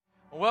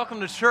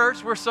Welcome to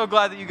church. We're so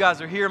glad that you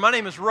guys are here. My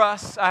name is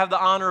Russ. I have the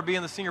honor of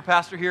being the senior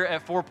pastor here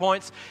at 4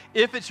 Points.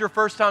 If it's your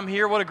first time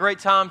here, what a great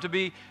time to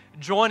be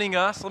joining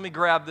us. Let me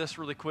grab this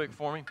really quick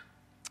for me.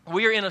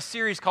 We are in a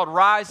series called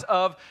Rise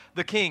of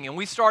the King, and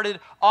we started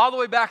all the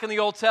way back in the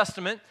Old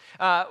Testament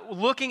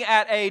looking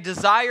at a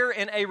desire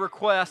and a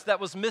request that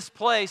was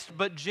misplaced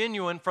but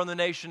genuine from the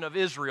nation of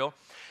Israel.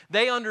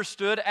 They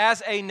understood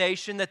as a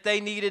nation that they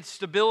needed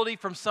stability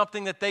from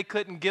something that they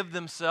couldn't give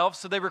themselves,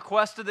 so they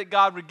requested that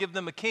God would give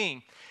them a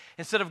king.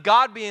 Instead of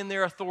God being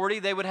their authority,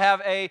 they would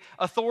have a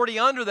authority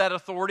under that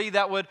authority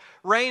that would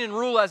reign and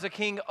rule as a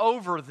king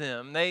over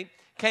them. They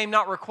came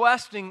not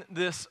requesting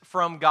this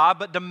from God,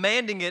 but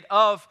demanding it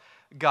of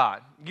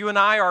God. You and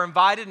I are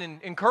invited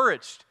and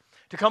encouraged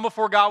to come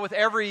before God with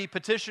every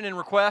petition and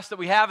request that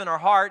we have in our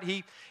heart.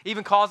 He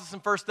even calls us in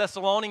 1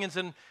 Thessalonians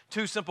in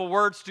two simple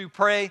words to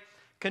pray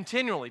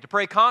continually, to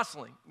pray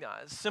constantly.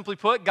 Simply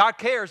put, God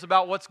cares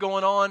about what's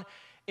going on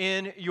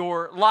in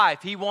your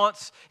life. He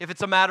wants, if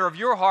it's a matter of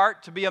your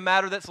heart, to be a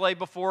matter that's laid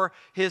before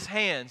His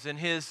hands and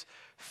His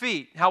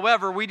feet.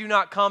 However, we do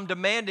not come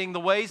demanding the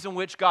ways in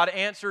which God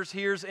answers,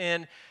 hears,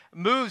 and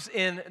moves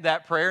in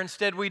that prayer.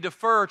 Instead, we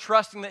defer,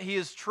 trusting that He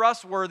is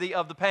trustworthy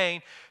of the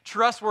pain,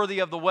 trustworthy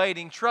of the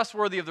waiting,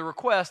 trustworthy of the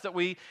request that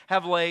we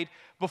have laid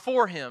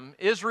before Him.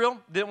 Israel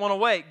didn't want to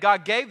wait.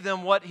 God gave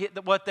them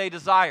what they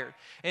desired.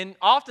 And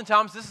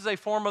oftentimes, this is a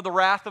form of the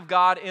wrath of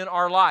God in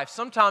our life.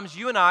 Sometimes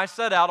you and I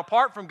set out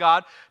apart from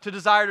God to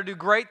desire to do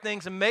great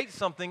things and make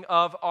something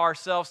of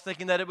ourselves,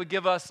 thinking that it would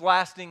give us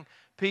lasting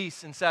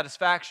peace and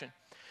satisfaction.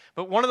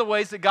 But one of the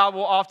ways that God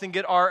will often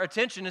get our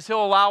attention is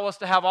He'll allow us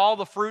to have all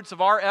the fruits of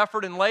our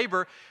effort and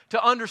labor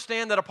to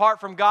understand that apart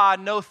from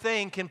God, no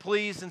thing can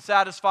please and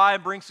satisfy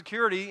and bring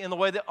security in the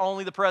way that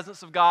only the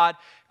presence of God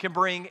can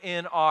bring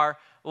in our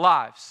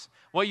lives.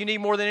 What you need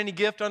more than any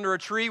gift under a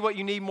tree, what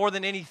you need more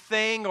than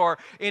anything or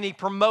any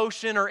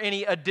promotion or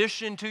any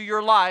addition to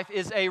your life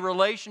is a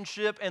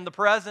relationship and the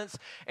presence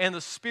and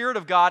the Spirit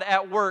of God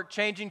at work,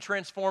 changing,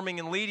 transforming,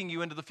 and leading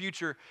you into the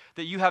future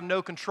that you have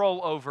no control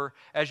over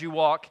as you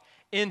walk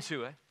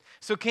into it.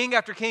 So king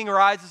after king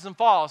arises and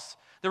falls.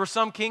 There were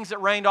some kings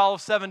that reigned all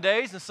of 7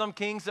 days and some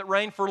kings that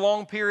reigned for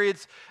long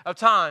periods of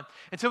time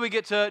until we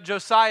get to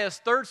Josiah's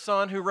third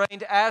son who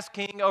reigned as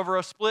king over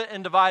a split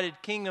and divided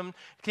kingdom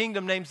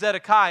named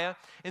Zedekiah.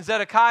 And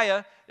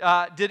Zedekiah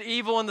did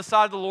evil in the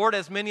sight of the Lord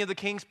as many of the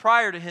kings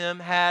prior to him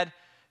had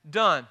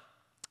done.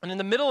 And in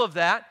the middle of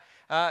that,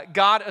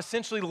 God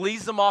essentially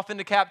leads them off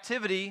into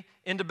captivity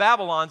into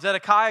Babylon.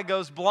 Zedekiah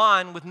goes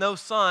blind with no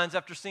sons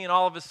after seeing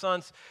all of his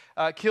sons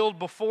killed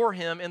before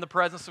him in the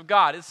presence of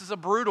God. This is a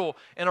brutal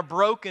and a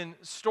broken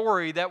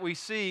story that we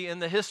see in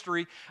the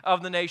history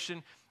of the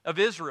nation of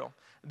Israel.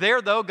 There,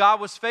 though,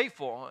 God was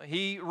faithful.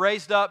 He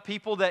raised up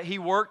people that He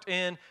worked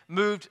and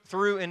moved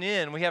through and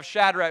in. We have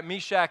Shadrach,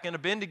 Meshach, and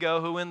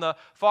Abednego who in the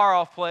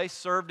far-off place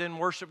served and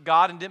worshiped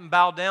God and didn't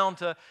bow down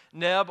to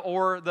Neb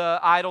or the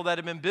idol that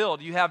had been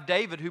built. You have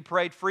David who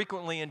prayed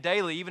frequently and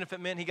daily, even if it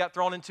meant he got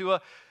thrown into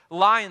a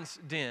lion's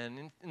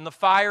den. In the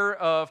fire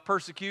of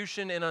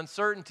persecution and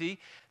uncertainty,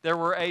 there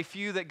were a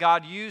few that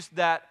God used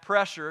that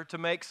pressure to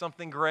make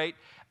something great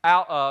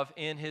out of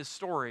in His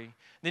story.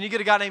 Then you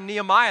get a guy named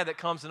Nehemiah that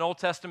comes in Old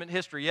Testament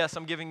history. Yes,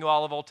 I'm giving you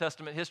all of Old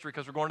Testament history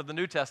because we're going to the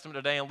New Testament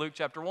today in Luke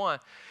chapter 1.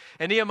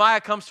 And Nehemiah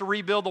comes to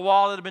rebuild the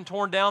wall that had been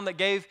torn down that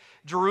gave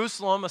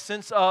Jerusalem a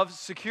sense of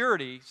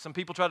security. Some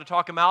people tried to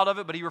talk him out of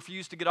it, but he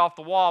refused to get off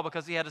the wall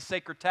because he had a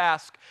sacred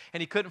task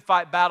and he couldn't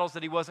fight battles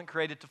that he wasn't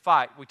created to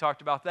fight. We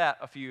talked about that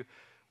a few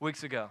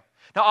weeks ago.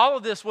 Now, all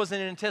of this was in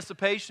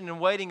anticipation and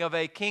waiting of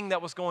a king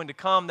that was going to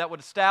come that would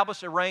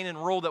establish a reign and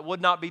rule that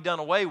would not be done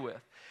away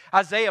with.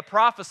 Isaiah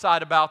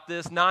prophesied about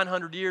this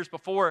 900 years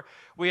before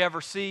we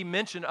ever see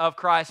mention of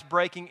Christ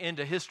breaking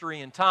into history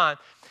and time.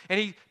 And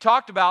he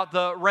talked about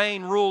the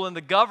reign, rule, and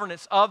the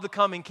governance of the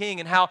coming king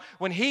and how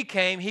when he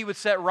came, he would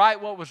set right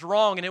what was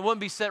wrong. And it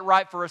wouldn't be set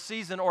right for a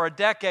season or a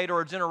decade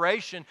or a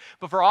generation,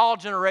 but for all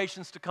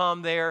generations to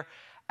come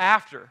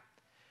thereafter.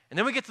 And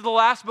then we get to the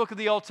last book of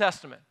the Old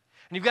Testament.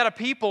 And you've got a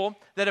people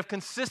that have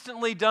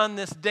consistently done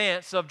this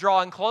dance of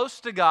drawing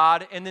close to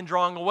God and then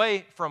drawing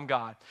away from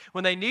God.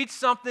 When they need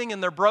something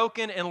and they're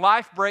broken and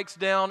life breaks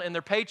down and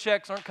their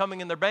paychecks aren't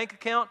coming in their bank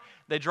account,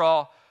 they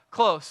draw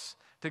close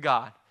to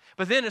God.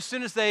 But then as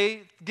soon as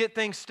they get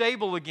things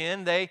stable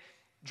again, they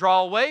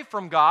draw away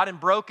from God and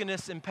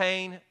brokenness and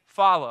pain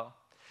follow.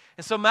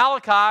 And so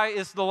Malachi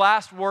is the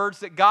last words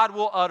that God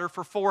will utter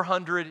for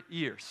 400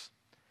 years.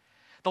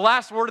 The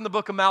last word in the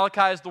book of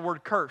Malachi is the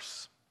word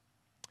curse.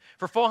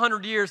 For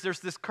 400 years, there's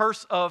this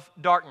curse of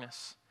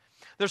darkness.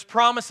 There's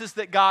promises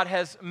that God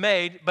has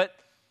made, but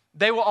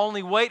they will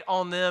only wait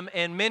on them,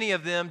 and many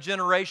of them,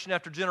 generation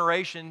after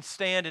generation,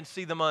 stand and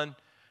see them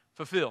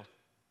unfulfilled.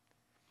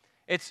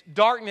 It's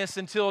darkness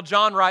until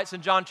John writes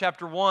in John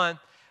chapter 1,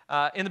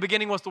 in the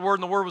beginning was the Word,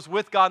 and the Word was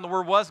with God, and the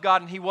Word was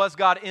God, and He was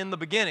God in the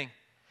beginning.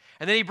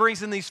 And then he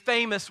brings in these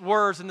famous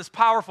words in this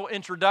powerful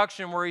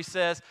introduction where he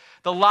says,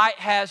 the light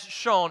has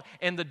shone,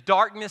 and the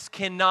darkness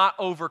cannot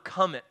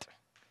overcome it.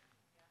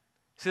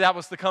 See, that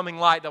was the coming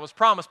light that was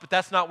promised, but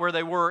that's not where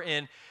they were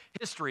in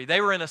history.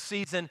 They were in a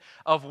season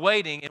of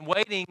waiting, and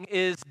waiting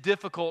is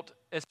difficult,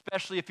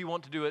 especially if you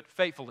want to do it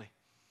faithfully.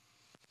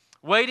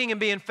 Waiting and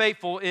being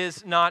faithful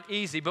is not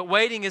easy, but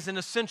waiting is an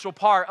essential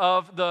part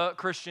of the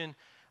Christian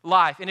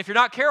life. And if you're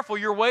not careful,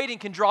 your waiting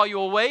can draw you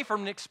away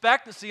from an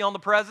expectancy on the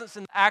presence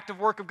and the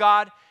active work of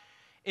God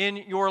in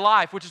your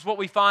life, which is what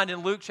we find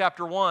in Luke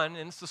chapter 1,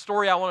 and it's the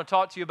story I want to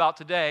talk to you about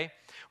today.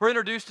 We're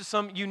introduced to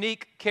some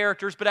unique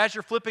characters, but as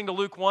you're flipping to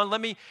Luke 1,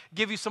 let me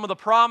give you some of the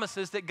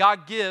promises that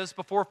God gives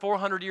before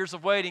 400 years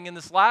of waiting in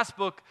this last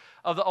book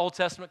of the Old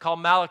Testament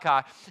called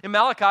Malachi. In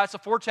Malachi, it's a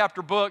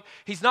 4-chapter book.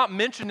 He's not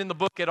mentioned in the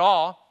book at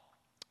all,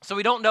 so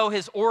we don't know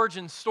his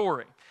origin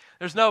story.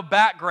 There's no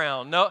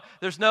background.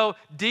 There's no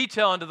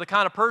detail into the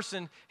kind of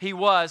person he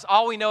was.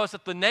 All we know is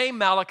that the name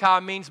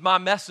Malachi means my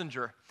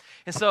messenger.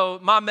 And so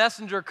my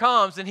messenger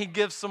comes and he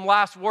gives some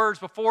last words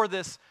before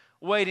this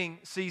waiting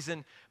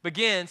season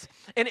begins.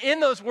 And in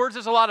those words,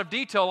 there's a lot of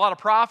detail, a lot of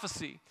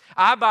prophecy.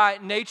 I, by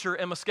nature,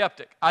 am a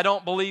skeptic. I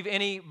don't believe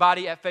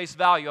anybody at face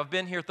value. I've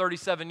been here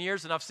 37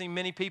 years, and I've seen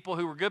many people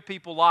who were good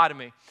people lie to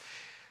me.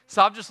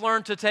 So I've just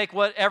learned to take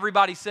what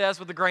everybody says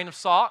with a grain of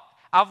salt.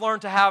 I've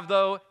learned to have,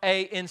 though,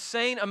 an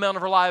insane amount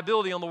of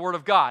reliability on the Word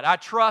of God. I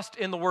trust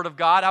in the Word of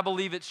God. I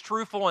believe it's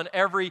truthful in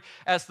every,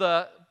 as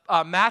the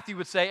Matthew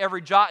would say,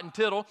 every jot and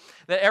tittle,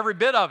 that every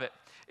bit of it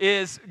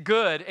is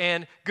good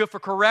and good for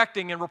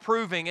correcting and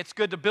reproving. It's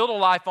good to build a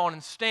life on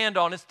and stand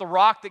on. It's the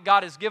rock that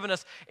God has given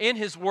us in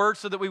His Word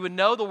so that we would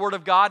know the Word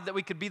of God, that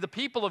we could be the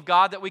people of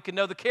God, that we could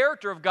know the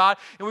character of God,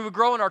 and we would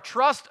grow in our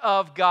trust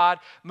of God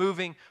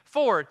moving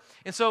forward.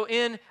 And so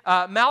in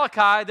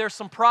Malachi, there's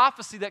some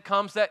prophecy that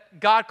comes that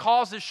God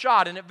calls His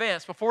shot in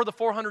advance. Before the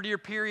 400-year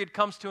period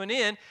comes to an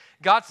end,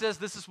 God says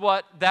this is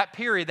what that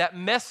period, that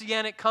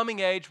messianic coming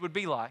age would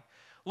be like.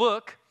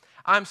 Look,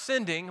 I'm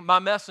sending my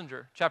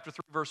messenger, chapter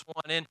 3, verse 1,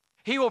 and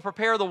he will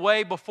prepare the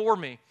way before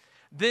me.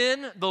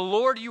 Then the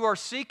Lord you are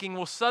seeking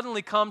will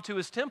suddenly come to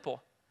His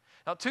temple.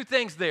 Now, two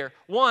things there.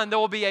 One, there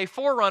will be a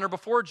forerunner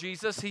before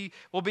Jesus. He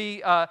will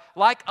be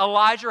like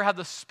Elijah, have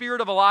the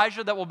spirit of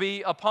Elijah that will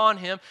be upon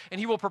him, and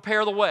he will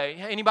prepare the way.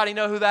 Anybody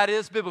know who that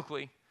is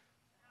biblically?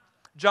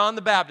 John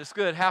the Baptist.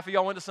 Good. Half of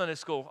y'all went to Sunday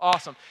school.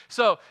 Awesome.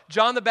 So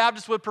John the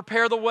Baptist would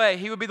prepare the way.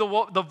 He would be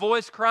the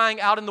voice crying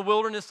out in the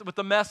wilderness with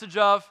the message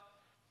of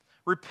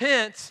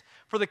repent,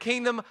 for the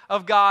kingdom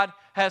of God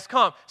has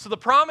come. So the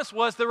promise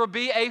was there would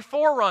be a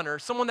forerunner,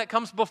 someone that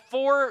comes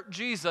before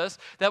Jesus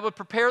that would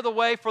prepare the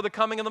way for the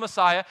coming of the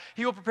Messiah.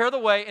 He will prepare the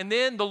way, and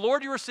then the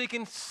Lord you are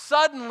seeking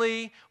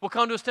suddenly will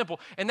come to His temple.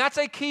 And that's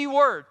a key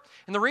word.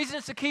 And the reason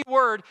it's a key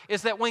word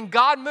is that when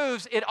God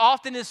moves, it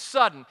often is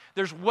sudden.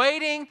 There's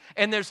waiting,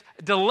 and there's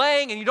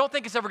delaying, and you don't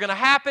think it's ever going to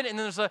happen, and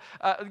then there's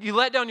you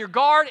let down your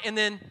guard, and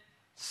then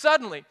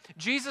suddenly.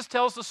 Jesus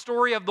tells the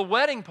story of the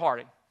wedding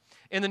party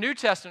in the New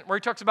Testament, where He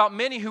talks about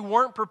many who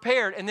weren't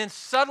prepared, and then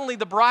suddenly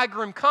the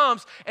bridegroom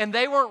comes, and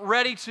they weren't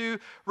ready to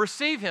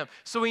receive Him.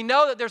 So we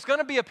know that there's going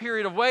to be a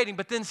period of waiting,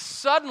 but then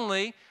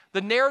suddenly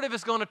the narrative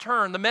is going to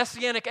turn. The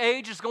Messianic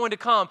age is going to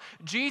come.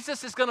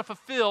 Jesus is going to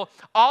fulfill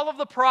all of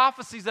the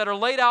prophecies that are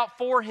laid out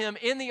for Him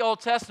in the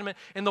Old Testament,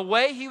 in the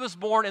way He was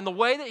born, in the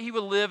way that He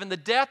would live, in the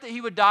death that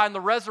He would die, and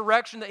the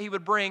resurrection that He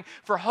would bring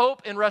for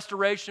hope and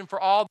restoration for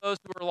all those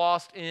who are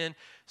lost in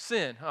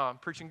sin. Oh, I'm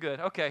preaching good.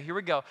 Okay, here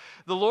we go.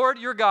 The Lord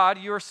your God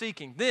you are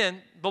seeking.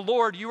 Then the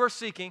Lord you are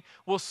seeking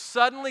will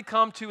suddenly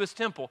come to His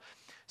temple.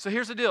 So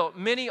here's the deal.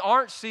 Many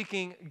aren't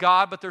seeking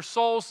God, but their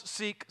souls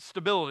seek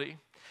stability.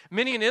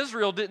 Many in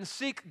Israel didn't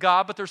seek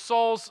God, but their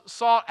souls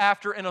sought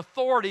after an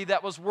authority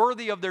that was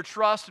worthy of their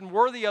trust and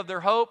worthy of their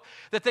hope,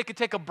 that they could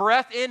take a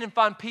breath in and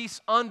find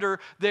peace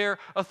under their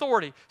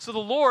authority. So the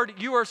Lord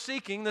you are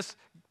seeking, this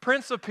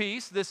Prince of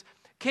Peace, this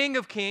King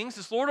of Kings,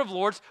 this Lord of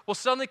Lords, will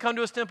suddenly come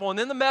to His temple. And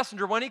then the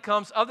messenger, when he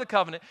comes of the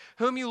covenant,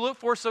 whom you look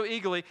for so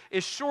eagerly,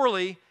 is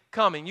surely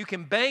coming. You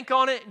can bank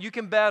on it, you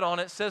can bet on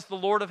it, says the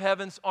Lord of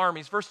heaven's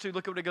armies. Verse 2,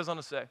 look at what it goes on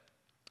to say.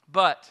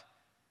 But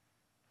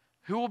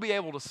who will be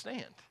able to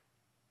stand?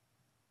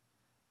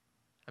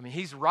 I mean,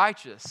 He's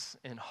righteous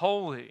and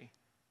holy.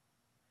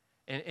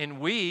 And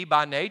we,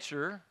 by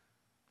nature,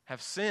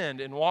 have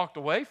sinned and walked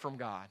away from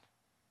God.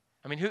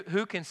 I mean,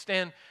 who can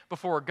stand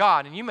before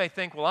God? And you may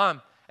think, well,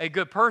 I'm a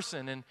good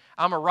person, and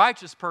I'm a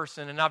righteous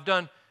person, and I've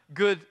done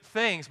good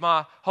things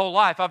my whole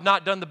life. I've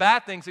not done the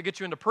bad things that get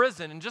you into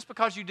prison. And just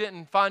because you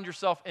didn't find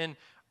yourself in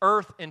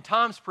earth and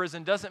time's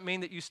prison doesn't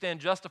mean that you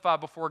stand justified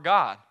before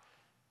God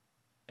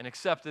and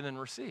accepted and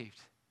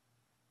received.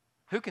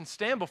 Who can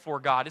stand before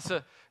God? It's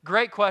a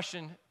great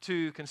question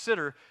to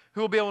consider.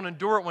 Who will be able to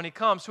endure it when He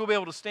comes? Who will be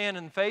able to stand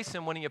and face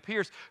Him when He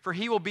appears? For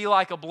He will be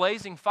like a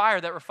blazing fire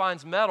that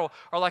refines metal,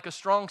 or like a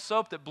strong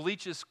soap that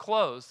bleaches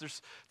clothes.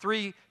 There's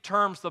three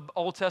terms the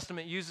Old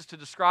Testament uses to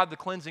describe the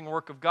cleansing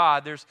work of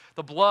God. There's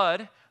the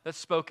blood that's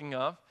spoken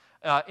of.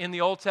 In the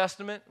Old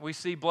Testament, we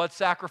see blood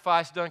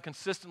sacrifice done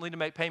consistently to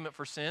make payment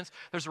for sins.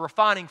 There's a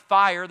refining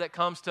fire that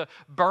comes to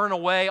burn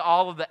away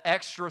all of the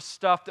extra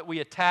stuff that we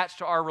attach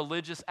to our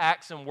religious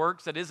acts and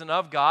works that isn't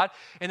of God.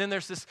 And then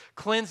there's this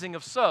cleansing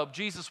of soap.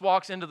 Jesus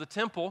walks into the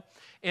temple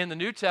in the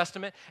New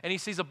Testament, and he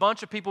sees a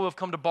bunch of people who have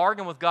come to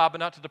bargain with God but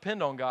not to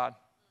depend on God.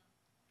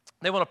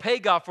 They want to pay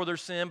God for their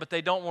sin, but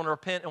they don't want to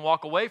repent and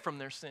walk away from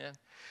their sin.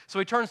 So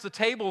he turns the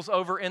tables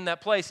over in that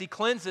place. He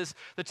cleanses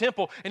the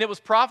temple. And it was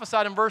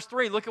prophesied in verse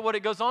 3. Look at what it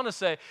goes on to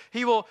say.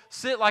 He will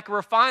sit like a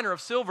refiner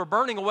of silver,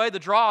 burning away the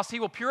dross. He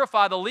will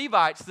purify the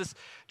Levites, this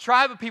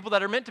tribe of people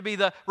that are meant to be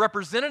the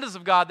representatives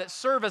of God, that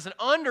serve as an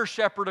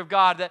under-shepherd of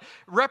God, that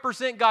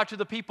represent God to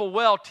the people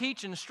well,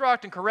 teach,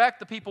 instruct, and correct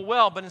the people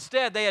well. But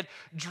instead, they had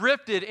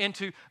drifted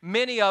into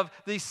many of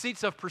these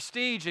seats of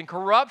prestige and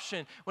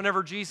corruption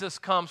whenever Jesus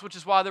comes, which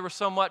is why there was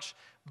so much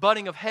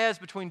butting of heads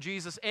between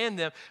Jesus and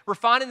them,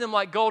 refining them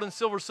like gold and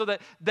silver so that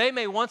they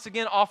may once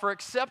again offer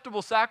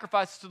acceptable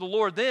sacrifices to the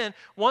Lord. Then,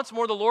 once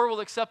more, the Lord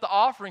will accept the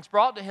offerings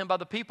brought to him by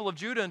the people of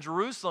Judah and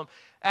Jerusalem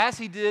as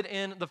he did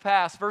in the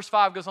past. Verse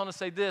 5 goes on to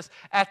say this,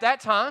 "At that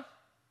time,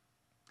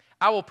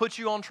 I will put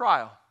you on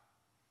trial."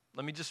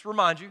 Let me just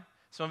remind you,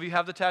 some of you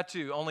have the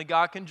tattoo, "Only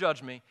God can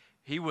judge me."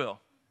 He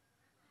will.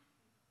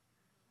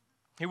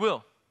 He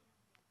will.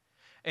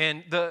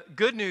 And the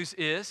good news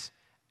is,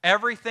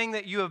 everything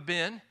that you have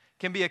been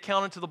can be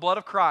accounted to the blood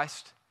of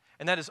Christ,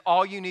 and that is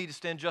all you need to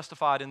stand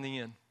justified in the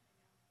end.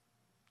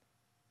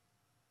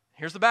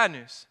 Here's the bad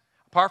news.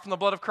 Apart from the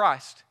blood of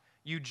Christ,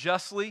 you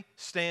justly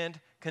stand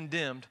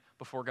condemned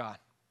before God.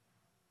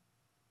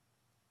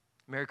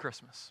 Merry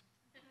Christmas.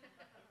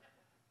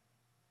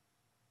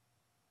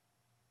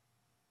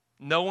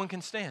 No one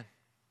can stand.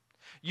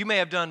 You may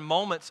have done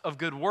moments of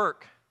good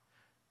work,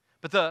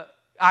 but the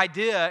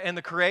idea and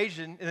the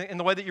creation and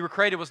the way that you were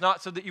created was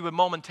not so that you would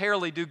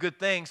momentarily do good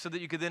things so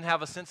that you could then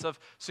have a sense of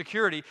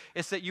security.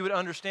 It's that you would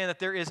understand that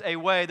there is a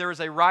way, there is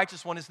a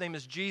righteous one. His name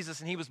is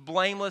Jesus, and he was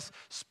blameless,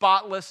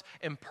 spotless,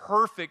 and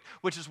perfect,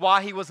 which is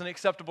why he was an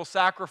acceptable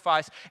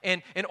sacrifice.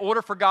 And in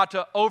order for God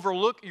to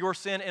overlook your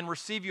sin and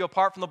receive you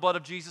apart from the blood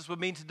of Jesus would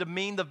mean to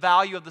demean the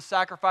value of the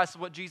sacrifice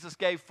of what Jesus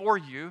gave for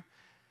you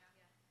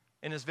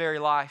in his very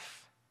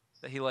life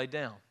that he laid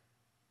down.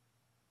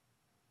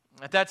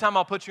 At that time,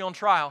 I'll put you on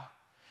trial.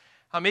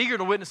 I'm eager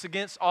to witness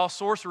against all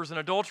sorcerers and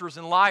adulterers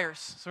and liars.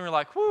 So we're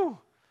like, whew,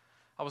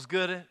 I was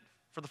good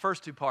for the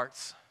first two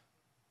parts.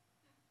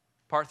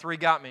 Part 3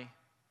 got me.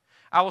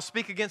 I will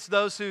speak against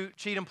those who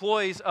cheat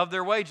employees of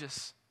their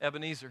wages,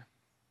 Ebenezer,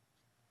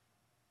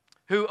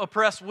 who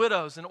oppress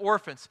widows and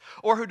orphans,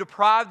 or who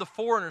deprive the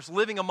foreigners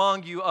living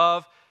among you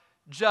of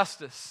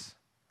justice.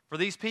 For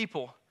these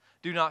people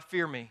do not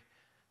fear me.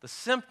 The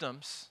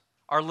symptoms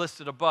are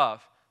listed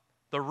above.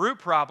 The root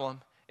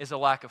problem is a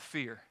lack of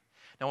fear.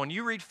 Now, when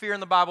you read fear in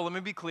the Bible, let me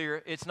be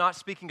clear, it's not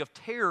speaking of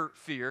terror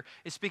fear,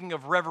 it's speaking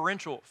of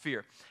reverential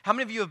fear. How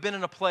many of you have been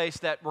in a place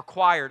that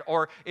required,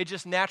 or it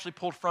just naturally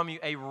pulled from you,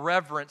 a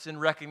reverence in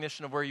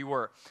recognition of where you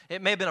were?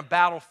 It may have been a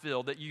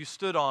battlefield that you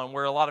stood on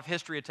where a lot of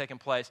history had taken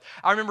place.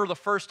 I remember the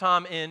first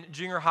time in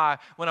junior high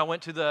when I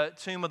went to the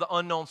Tomb of the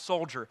Unknown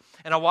Soldier,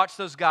 and I watched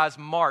those guys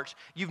march.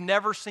 You've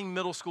never seen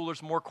middle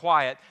schoolers more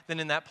quiet than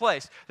in that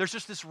place. There's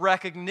just this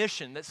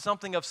recognition that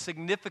something of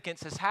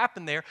significance has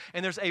happened there,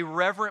 and there's a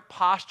reverent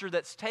posture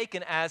that's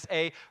taken as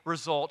a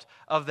result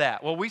of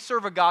that. Well, we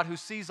serve a God who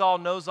sees all,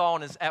 knows all,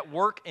 and is at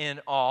work in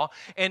all.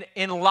 And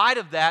in light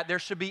of that, there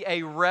should be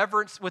a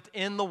reverence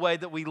within the way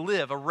that we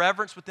live, a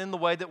reverence within the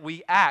way that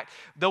we act.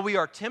 Though we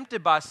are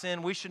tempted by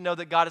sin, we should know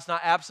that God is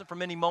not absent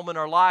from any moment in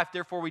our life.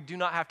 Therefore, we do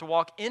not have to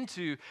walk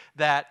into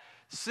that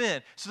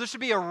sin. So there should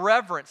be a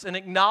reverence, an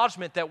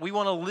acknowledgement that we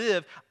want to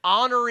live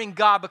honoring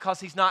God because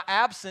he's not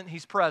absent,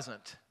 he's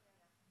present.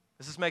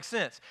 Does this make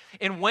sense?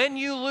 And when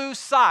you lose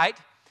sight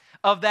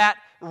of that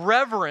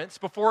reverence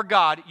before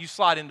God, you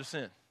slide into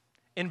sin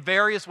in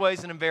various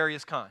ways and in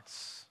various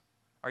kinds.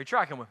 Are you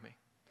tracking with me?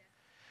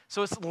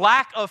 So it's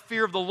lack of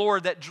fear of the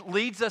Lord that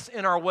leads us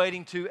in our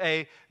waiting to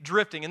a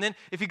drifting. And then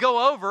if you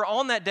go over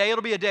on that day,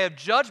 it'll be a day of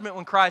judgment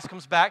when Christ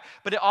comes back,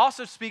 but it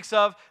also speaks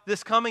of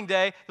this coming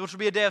day, which will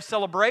be a day of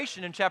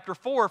celebration in chapter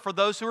 4 for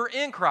those who are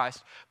in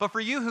Christ. But for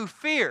you who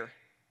fear,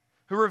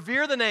 who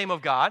revere the name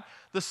of God,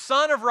 the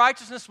Son of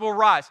Righteousness will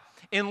rise.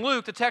 In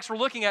Luke, the text we're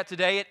looking at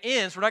today, it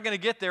ends. We're not going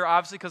to get there,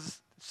 obviously, because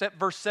it's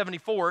verse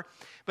 74.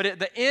 But at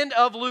the end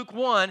of Luke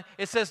 1,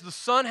 it says the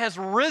sun has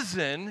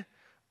risen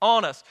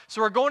on us.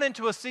 So we're going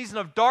into a season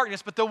of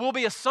darkness, but there will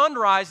be a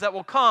sunrise that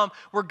will come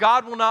where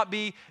God will not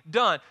be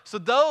done. So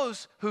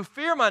those who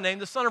fear my name,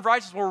 the Son of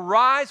Righteousness, will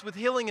rise with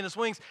healing in his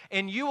wings,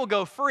 and you will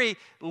go free,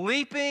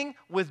 leaping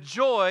with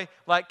joy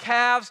like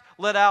calves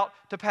led out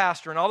to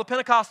pasture. And all the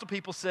Pentecostal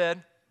people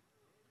said,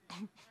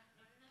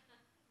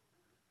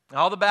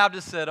 all the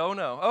Baptists said, oh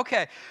no.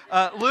 Okay,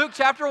 Luke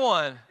chapter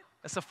 1.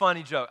 That's a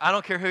funny joke. I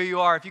don't care who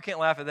you are. If you can't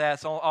laugh at that,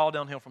 it's all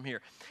downhill from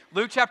here.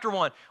 Luke chapter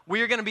 1.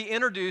 We are going to be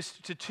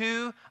introduced to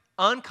two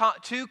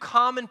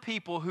common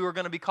people who are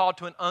going to be called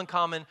to an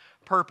uncommon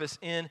purpose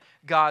in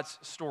God's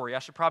story. I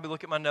should probably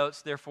look at my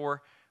notes,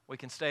 therefore we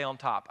can stay on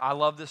top. I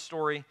love this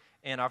story.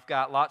 and I've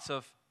got lots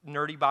of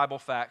nerdy Bible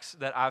facts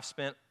that I've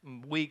spent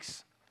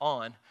weeks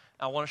on.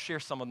 I want to share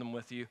some of them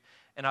with you,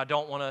 and I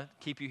don't want to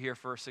keep you here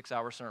for a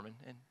 6-hour sermon.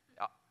 And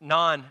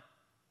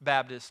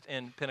non-Baptist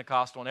and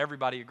Pentecostal, and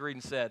everybody agreed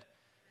and said,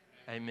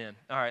 Amen.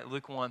 All right,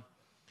 Luke 1,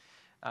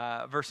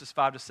 verses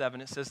 5 to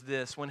 7, it says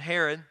this: When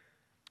Herod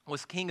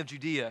was king of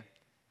Judea,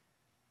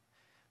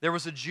 there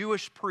was a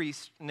Jewish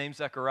priest named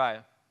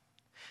Zechariah.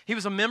 He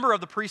was a member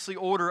of the priestly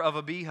order of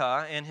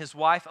Abijah, and his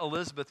wife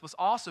Elizabeth was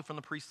also from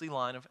the priestly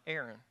line of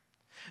Aaron.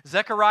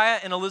 Zechariah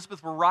and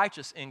Elizabeth were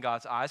righteous in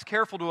God's eyes,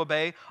 careful to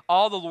obey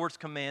all the Lord's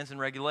commands and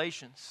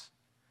regulations.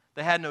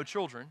 They had no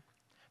children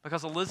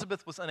because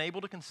Elizabeth was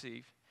unable to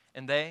conceive,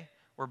 and they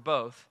were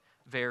both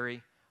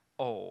very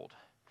old.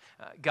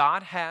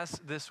 God has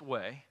this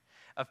way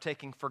of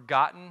taking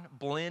forgotten,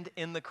 blend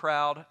in the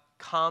crowd,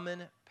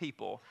 common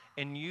people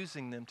and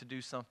using them to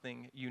do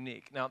something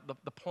unique. Now,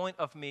 the point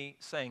of me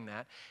saying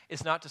that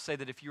is not to say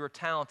that if you are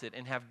talented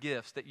and have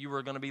gifts that you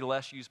are going to be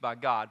less used by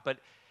God, but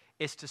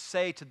it's to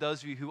say to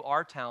those of you who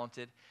are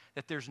talented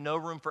that there's no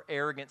room for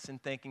arrogance in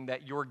thinking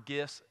that your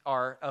gifts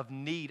are of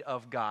need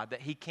of God,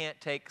 that He can't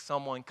take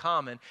someone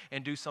common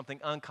and do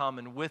something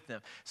uncommon with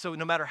them. So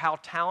no matter how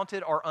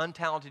talented or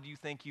untalented you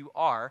think you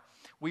are,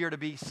 we are to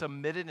be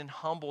submitted and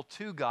humble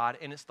to God,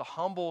 and it's the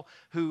humble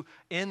who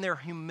in their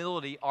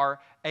humility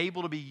are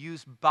able to be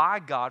used by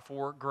God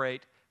for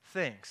great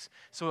things.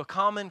 So a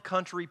common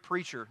country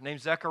preacher named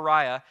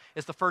Zechariah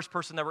is the first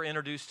person that we're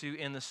introduced to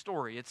in the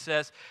story. It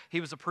says he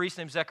was a priest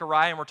named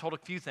Zechariah, and we're told a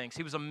few things.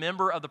 He was a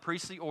member of the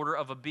priestly order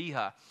of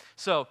Abijah.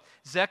 So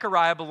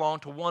Zechariah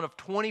belonged to one of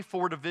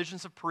 24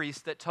 divisions of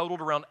priests that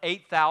totaled around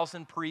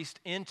 8,000 priests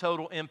in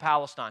total in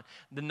Palestine.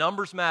 The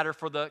numbers matter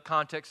for the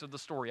context of the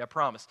story, I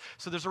promise.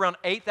 So there's around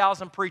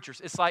 8,000 preachers.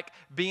 It's like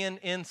being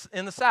in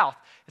the South.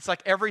 It's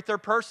like every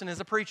third person is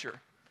a preacher.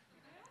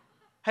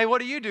 Hey,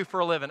 what do you do for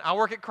a living? I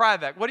work at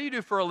Cryvac. What do you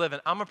do for a living?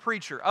 I'm a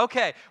preacher.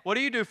 Okay. What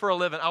do you do for a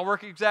living? I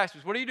work at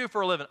Zaxby's. What do you do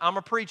for a living? I'm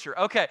a preacher.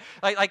 Okay.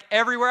 Like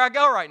everywhere I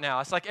go right now,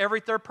 it's like every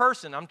third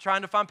person. I'm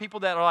trying to find people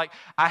that are like,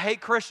 I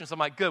hate Christians. I'm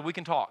like, good, we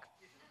can talk.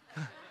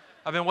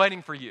 I've been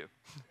waiting for you.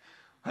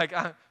 Like,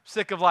 I'm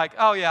sick of like,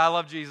 oh yeah, I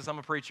love Jesus. I'm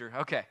a preacher.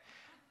 Okay.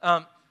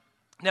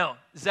 Now,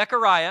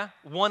 Zechariah,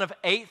 one of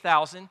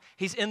 8,000,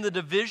 he's in the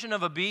division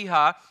of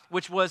Abijah,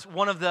 which was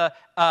one of the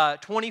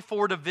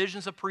 24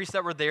 divisions of priests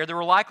that were there. There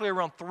were likely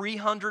around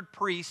 300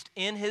 priests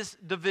in his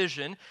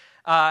division,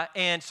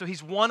 and so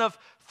he's one of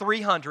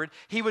 300.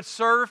 He would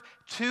serve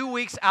 2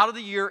 weeks out of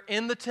the year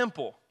in the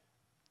temple,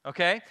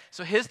 okay?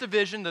 So his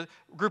division, the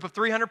group of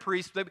 300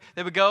 priests,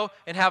 they would go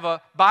and have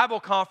a Bible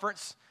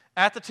conference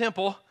at the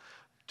temple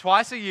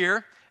twice a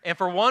year. And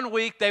for 1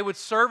 week, they would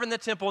serve in the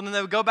temple, and then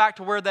they would go back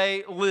to where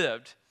they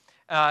lived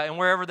and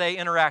wherever they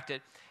interacted.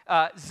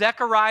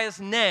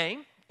 Zechariah's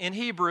name in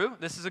Hebrew,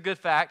 this is a good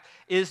fact,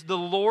 is the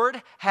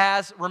Lord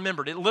has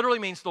remembered. It literally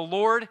means the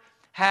Lord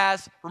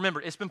has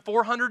remembered. It's been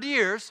 400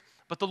 years,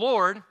 but the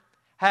Lord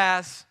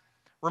has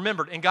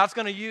remembered. And God's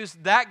going to use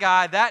that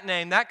guy, that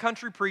name, that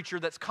country preacher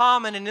that's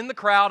common and in the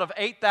crowd of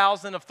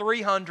 8,000, of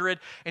 300,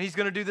 and He's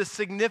going to do this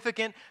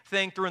significant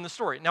thing through in the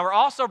story. Now, we're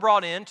also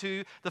brought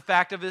into the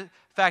fact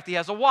he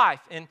has a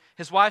wife, and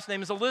his wife's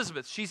name is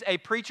Elizabeth. She's a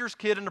preacher's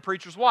kid and a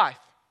preacher's wife.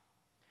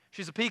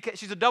 She's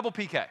a double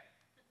PK.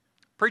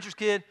 Preacher's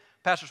kid,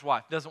 pastor's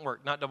wife. Doesn't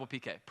work, not double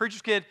PK.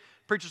 Preacher's kid,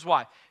 preacher's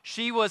wife.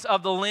 She was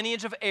of the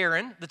lineage of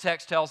Aaron, the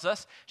text tells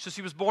us. So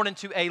she was born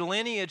into a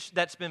lineage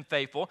that's been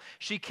faithful.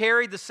 She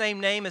carried the same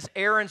name as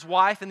Aaron's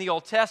wife in the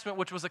Old Testament,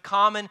 which was a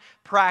common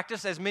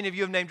practice, as many of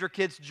you have named your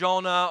kids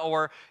Jonah,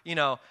 or,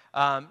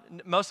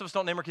 most of us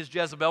don't name our kids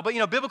Jezebel, but,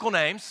 biblical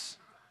names,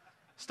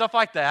 stuff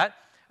like that.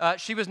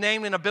 She was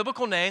named in a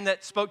biblical name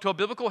that spoke to a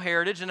biblical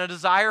heritage and a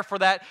desire for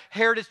that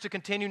heritage to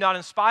continue not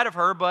in spite of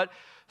her, but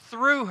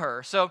through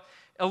her. So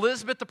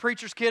Elizabeth, the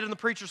preacher's kid and the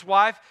preacher's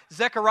wife,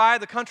 Zechariah,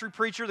 the country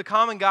preacher, the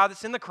common guy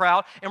that's in the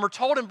crowd, and we're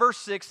told in verse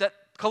 6 that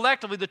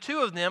collectively the two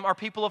of them are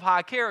people of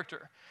high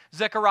character.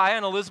 Zechariah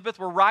and Elizabeth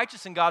were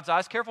righteous in God's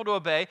eyes, careful to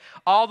obey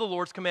all the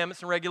Lord's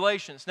commandments and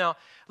regulations. Now,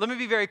 let me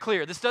be very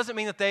clear. This doesn't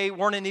mean that they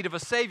weren't in need of a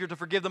Savior to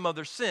forgive them of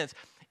their sins.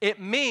 It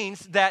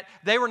means that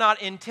they were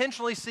not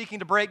intentionally seeking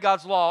to break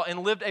God's law and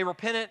lived a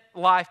repentant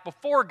life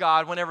before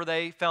God whenever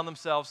they found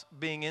themselves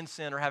being in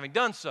sin or having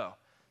done so.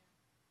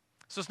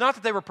 So it's not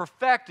that they were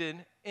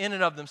perfected in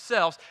and of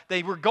themselves.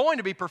 They were going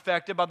to be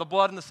perfected by the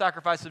blood and the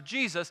sacrifice of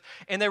Jesus,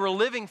 and they were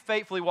living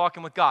faithfully,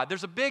 walking with God.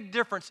 There's a big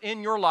difference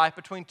in your life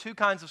between two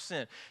kinds of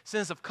sin: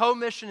 sins of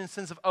commission and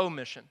sins of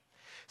omission.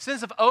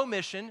 Sins of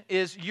omission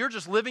is you're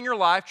just living your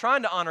life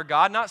trying to honor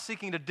God, not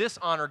seeking to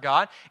dishonor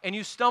God, and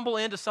you stumble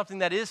into something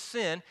that is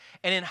sin,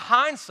 and in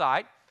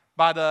hindsight,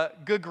 by the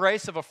good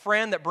grace of a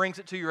friend that brings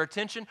it to your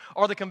attention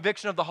or the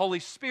conviction of the Holy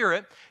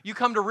Spirit, you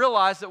come to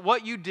realize that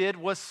what you did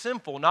was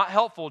sinful, not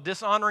helpful,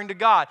 dishonoring to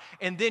God,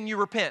 and then you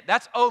repent.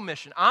 That's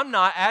omission. I'm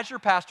not, as your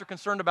pastor,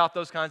 concerned about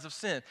those kinds of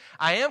sin.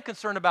 I am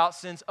concerned about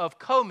sins of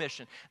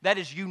commission. That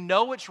is, you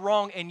know it's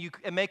wrong and you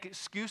make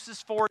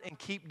excuses for it and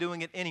keep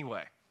doing it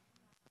anyway.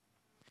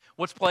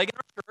 What's plaguing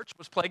our church,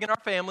 what's plaguing our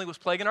family, what's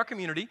plaguing our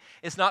community,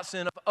 it's not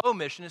sin of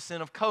omission, it's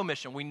sin of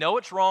commission. We know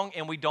it's wrong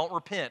and we don't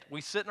repent.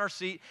 We sit in our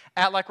seat,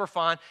 act like we're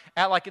fine,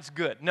 act like it's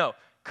good. No,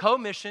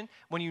 commission,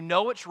 when you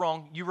know it's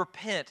wrong, you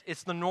repent.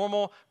 It's the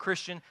normal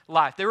Christian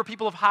life. They were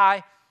people of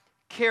high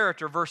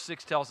character, verse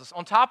 6 tells us.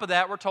 On top of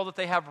that, we're told that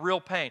they have real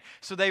pain.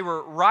 So they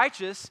were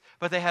righteous,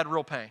 but they had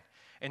real pain.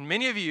 And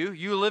many of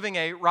you living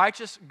a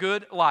righteous,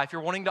 good life,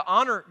 you're wanting to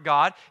honor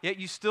God, yet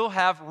you still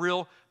have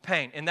real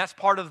pain. And that's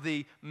part of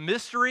the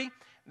mystery,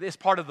 it's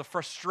part of the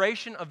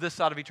frustration of this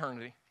side of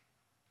eternity.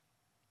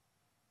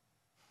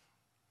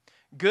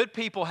 Good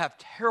people have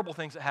terrible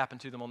things that happen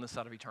to them on this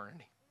side of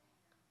eternity.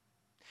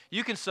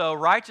 You can sow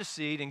righteous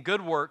seed and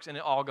good works, and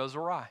it all goes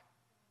awry.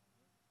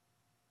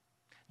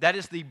 That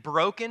is the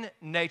broken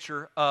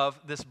nature of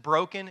this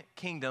broken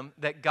kingdom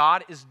that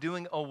God is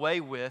doing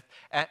away with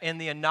in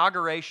the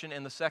inauguration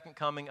and the second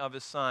coming of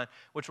His Son,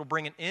 which will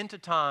bring an end to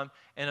time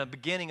and a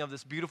beginning of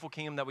this beautiful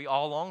kingdom that we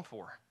all long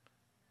for,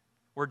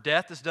 where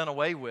death is done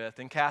away with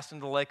and cast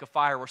into the lake of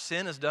fire, where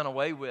sin is done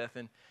away with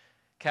and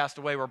cast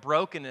away, where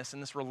brokenness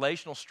and this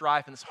relational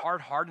strife and this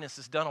hard-heartedness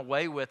is done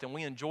away with, and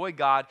we enjoy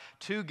God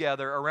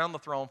together around the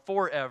throne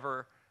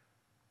forever,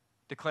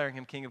 declaring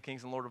Him King of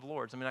Kings and Lord of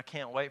Lords. I mean, I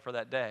can't wait for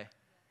that day.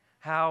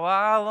 How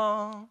I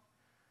long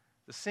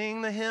to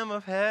sing the hymn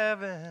of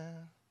heaven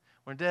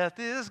when death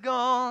is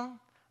gone.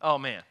 Oh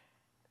man,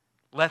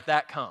 let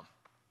that come.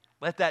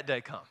 Let that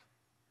day come.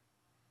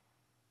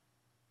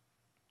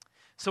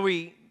 So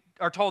we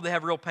are told they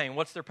have real pain.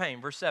 What's their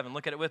pain? Verse 7,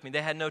 look at it with me.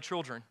 They had no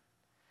children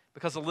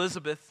because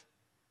Elizabeth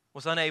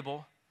was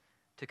unable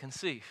to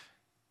conceive.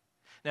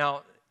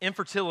 Now,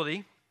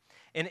 infertility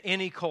in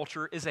any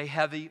culture is a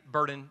heavy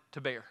burden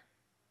to bear.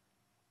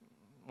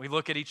 We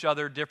look at each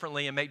other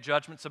differently and make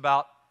judgments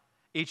about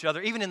each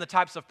other, even in the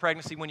types of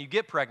pregnancy when you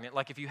get pregnant.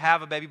 Like if you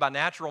have a baby by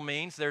natural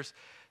means, there's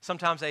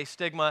sometimes a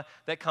stigma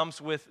that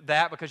comes with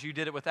that because you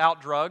did it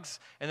without drugs.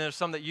 And then there's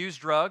some that use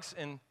drugs,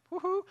 and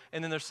woohoo.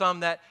 And then there's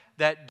some that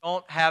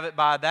don't have it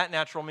by that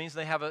natural means.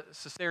 They have a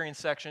cesarean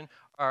section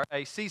or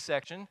a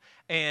C-section,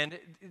 and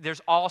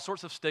there's all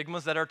sorts of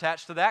stigmas that are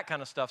attached to that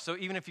kind of stuff. So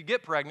even if you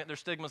get pregnant,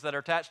 there's stigmas that are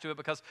attached to it,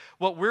 because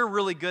what we're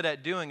really good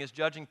at doing is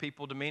judging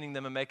people, demeaning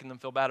them, and making them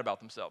feel bad about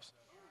themselves.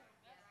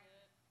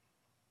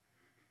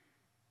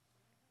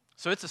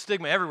 So it's a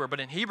stigma everywhere, but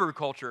in Hebrew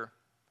culture,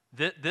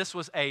 this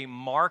was a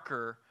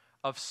marker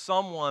of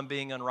someone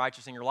being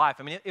unrighteous in your life.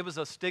 I mean, it was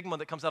a stigma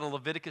that comes out of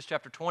Leviticus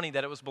chapter 20,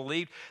 that it was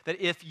believed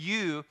that if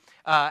you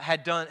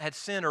had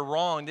sinned or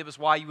wronged, it was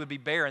why you would be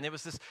barren. It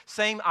was this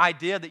same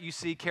idea that you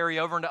see carry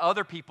over into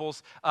other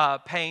people's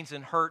pains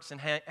and hurts and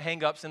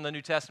hang-ups in the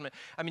New Testament.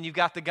 I mean, you've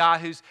got the guy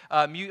who's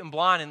mute and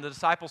blind, and the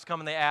disciples come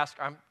and they ask,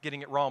 I'm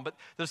getting it wrong, but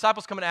the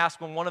disciples come and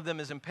ask when one of them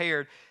is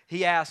impaired,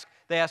 they ask,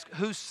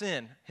 whose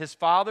sin, his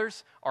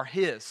father's or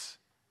his?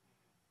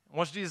 And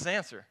what's Jesus'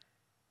 answer?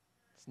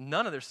 It's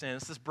none of their sin.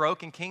 It's this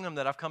broken kingdom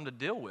that I've come to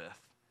deal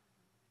with.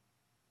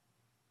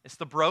 It's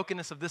the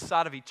brokenness of this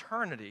side of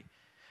eternity.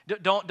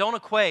 Don't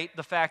equate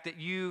the fact that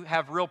you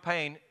have real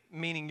pain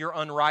meaning you're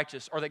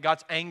unrighteous, or that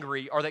God's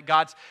angry, or that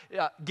God's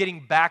getting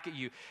back at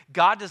you.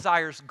 God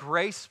desires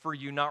grace for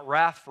you, not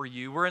wrath for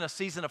you. We're in a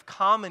season of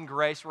common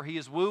grace where He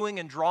is wooing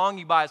and drawing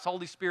you by His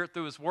Holy Spirit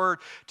through His Word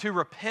to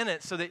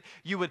repentance, so that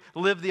you would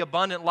live the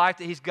abundant life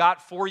that He's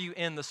got for you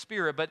in the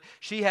Spirit. But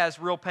she has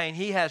real pain.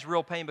 He has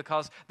real pain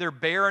because they're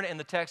barren, and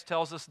the text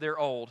tells us they're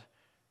old.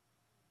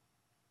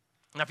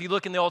 Now, if you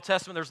look in the Old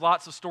Testament, there's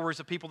lots of stories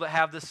of people that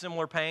have this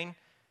similar pain.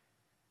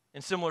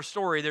 In similar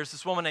story, there's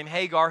this woman named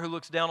Hagar who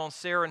looks down on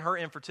Sarah and her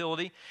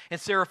infertility, and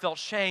Sarah felt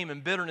shame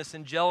and bitterness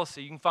and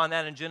jealousy. You can find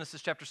that in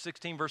Genesis chapter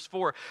 16, verse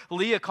 4.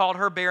 Leah called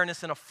her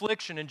barrenness an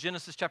affliction in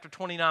Genesis chapter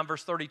 29,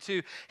 verse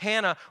 32.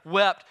 Hannah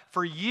wept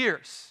for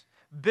years,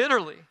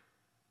 bitterly,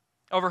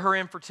 over her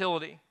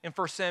infertility in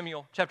 1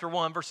 Samuel chapter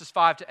 1, verses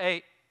 5 to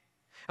 8.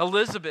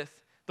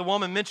 Elizabeth, the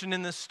woman mentioned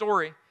in this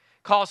story,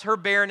 calls her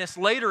barrenness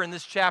later in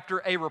this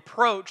chapter a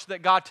reproach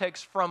that God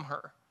takes from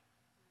her.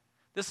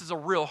 This is a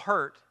real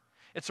hurt.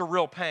 It's a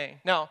real pain.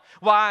 Now,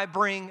 why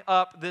bring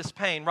up this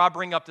pain? Why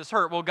bring up this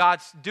hurt? Well,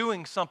 God's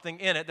doing something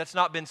in it that's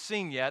not been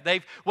seen yet.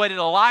 They've waited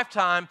a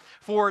lifetime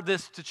for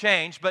this to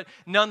change, but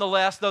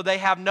nonetheless, though, they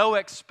have no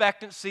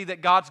expectancy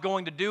that God's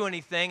going to do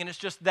anything, and it's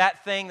just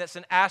that thing that's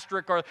an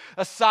asterisk or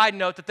a side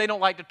note that they don't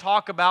like to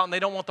talk about, and they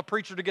don't want the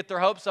preacher to get their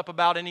hopes up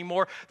about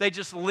anymore. They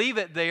just leave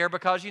it there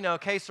because,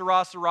 que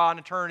sera, sera, in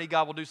eternity,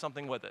 God will do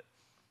something with it.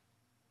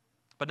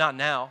 But not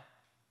now.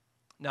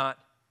 Not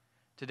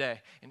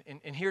today.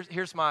 And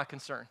here's my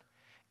concern.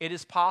 It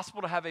is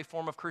possible to have a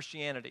form of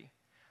Christianity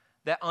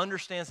that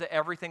understands that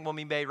everything will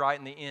be made right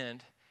in the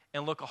end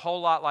and look a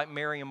whole lot like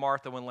Mary and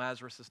Martha when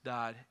Lazarus has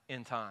died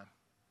in time.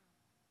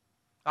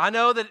 I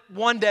know that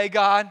one day,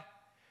 God,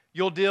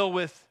 you'll deal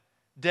with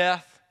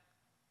death.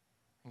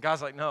 And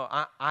God's like, no,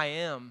 I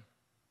am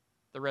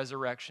the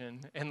resurrection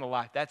and the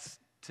life. That's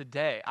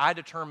today. I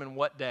determine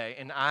what day,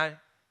 and I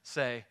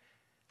say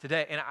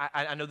today. And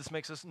I know this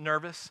makes us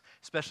nervous,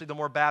 especially the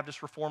more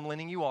Baptist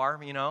reform-leaning you are,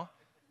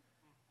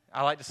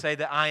 I like to say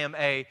that I am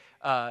a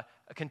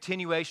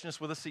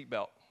continuationist with a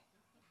seatbelt.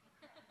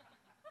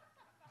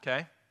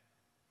 okay?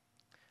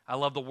 I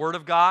love the Word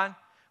of God,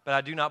 but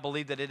I do not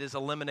believe that it has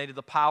eliminated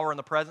the power and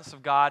the presence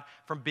of God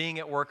from being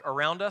at work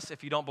around us.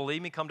 If you don't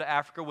believe me, come to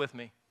Africa with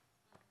me.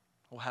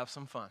 We'll have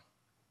some fun.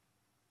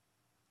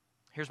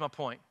 Here's my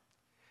point.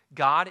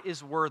 God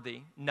is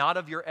worthy not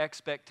of your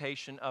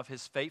expectation of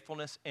His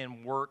faithfulness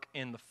and work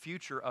in the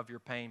future of your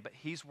pain, but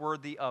He's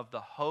worthy of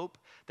the hope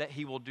that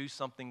He will do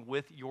something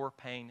with your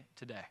pain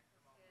today.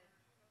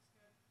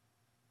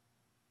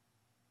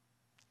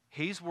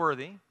 He's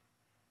worthy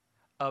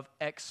of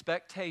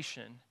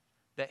expectation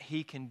that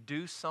He can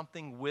do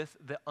something with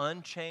the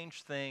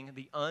unchanged thing,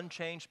 the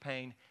unchanged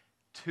pain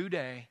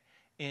today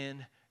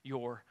in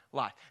your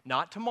life.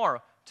 Not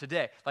tomorrow,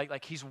 today.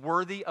 Like He's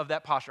worthy of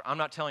that posture. I'm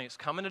not telling you it's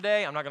coming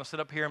today. I'm not going to sit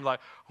up here and be like,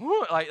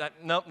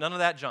 nope, none of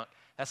that junk.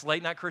 That's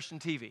late night Christian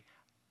TV.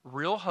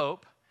 Real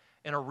hope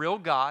and a real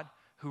God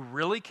who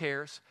really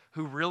cares,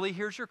 who really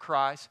hears your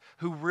cries,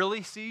 who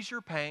really sees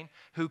your pain,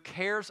 who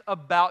cares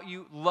about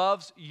you,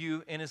 loves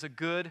you, and is a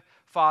good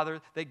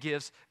Father that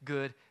gives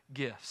good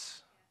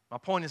gifts. My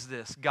point is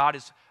this: God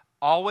is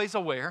always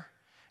aware,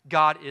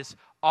 God is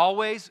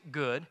always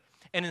good,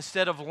 and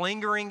instead of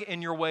lingering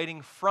in your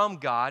waiting from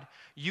God,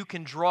 you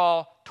can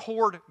draw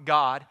toward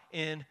God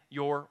in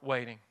your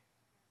waiting.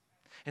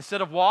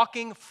 Instead of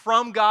walking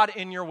from God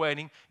in your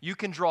waiting, you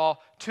can draw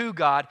to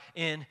God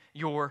in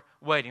your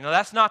waiting. Now,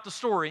 that's not the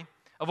story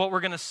of what we're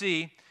going to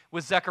see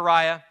with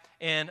Zechariah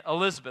and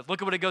Elizabeth.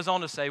 Look at what it goes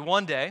on to say.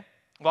 One day,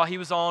 while he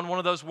was on one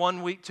of those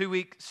 1 week, 2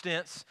 week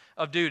stints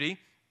of duty,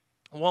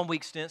 1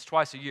 week stints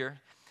twice a year,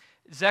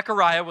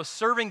 Zechariah was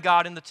serving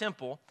God in the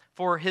temple,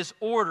 for his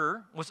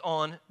order was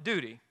on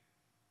duty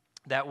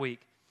that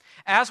week.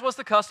 As was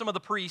the custom of the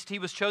priest, he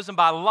was chosen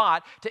by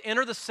lot to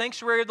enter the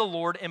sanctuary of the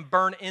Lord and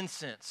burn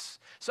incense.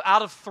 So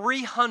out of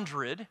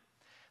 300,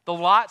 the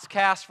lots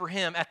cast for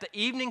him at the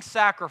evening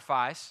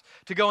sacrifice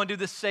to go and do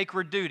this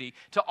sacred duty,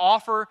 to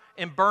offer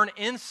and burn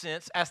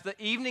incense as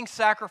the evening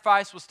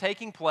sacrifice was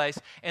taking place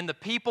and the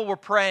people were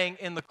praying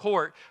in the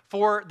court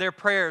for their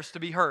prayers to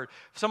be heard.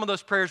 Some of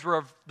those prayers were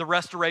of the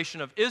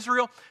restoration of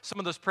Israel. Some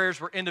of those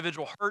prayers were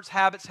individual hurts,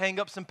 habits,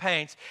 hang-ups, and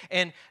pains.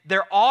 And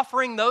they're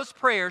offering those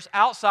prayers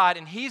outside,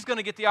 and he's going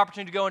to get the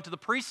opportunity to go into the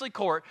priestly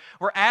court,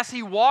 where as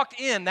he walked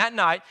in that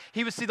night,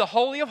 he would see the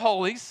Holy of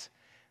Holies,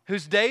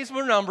 whose days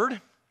were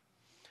numbered,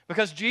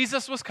 because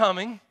Jesus was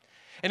coming,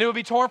 and it would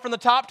be torn from the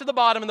top to the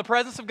bottom, and the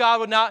presence of God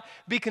would not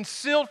be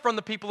concealed from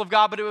the people of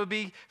God, but it would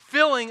be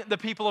filling the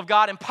people of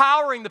God,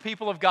 empowering the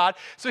people of God.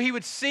 So he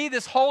would see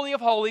this Holy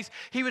of Holies.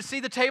 He would see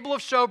the table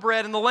of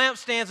showbread and the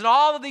lampstands and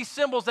all of these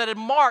symbols that had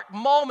marked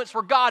moments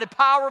where God had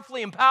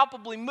powerfully and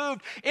palpably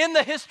moved in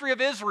the history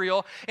of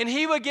Israel. And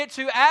he would get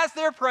to, as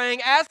they're praying,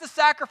 as the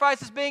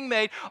sacrifice is being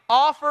made,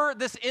 offer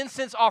this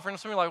incense offering.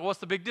 Some of you are like, well, what's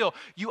the big deal?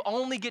 You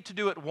only get to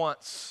do it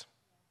once.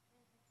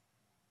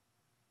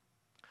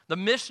 The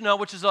Mishnah,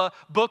 which is a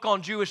book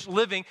on Jewish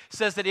living,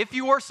 says that if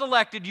you are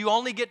selected, you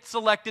only get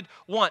selected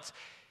once.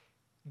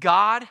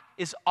 God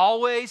is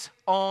always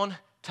on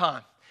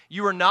time.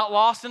 You are not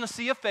lost in a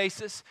sea of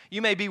faces.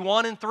 You may be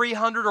 1 in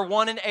 300 or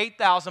 1 in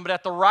 8,000, but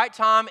at the right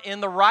time,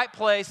 in the right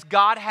place,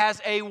 God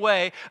has a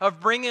way of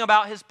bringing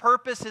about His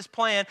purpose, His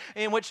plan,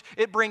 in which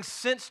it brings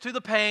sense to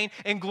the pain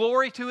and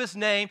glory to His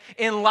name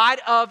in light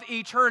of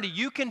eternity.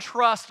 You can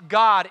trust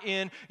God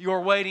in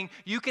your waiting.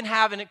 You can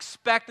have an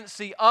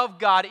expectancy of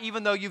God,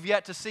 even though you've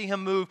yet to see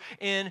Him move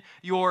in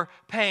your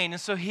pain.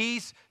 And so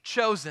He's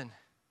chosen.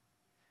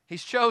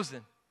 He's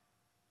chosen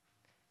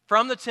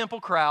from the temple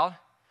crowd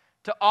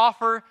to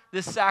offer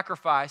this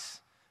sacrifice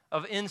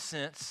of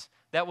incense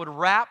that would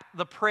wrap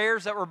the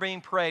prayers that were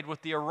being prayed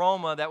with the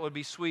aroma that would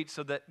be sweet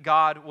so that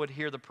God would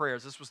hear the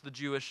prayers. This was the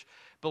Jewish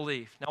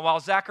belief. Now, while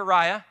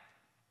Zechariah,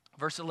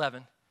 verse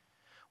 11,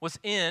 was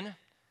in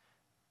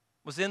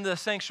the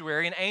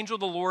sanctuary, an angel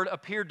of the Lord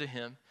appeared to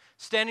him,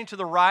 standing to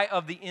the right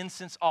of the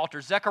incense altar.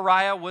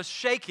 Zechariah was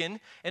shaken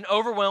and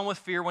overwhelmed with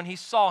fear when he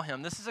saw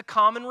him. This is a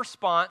common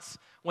response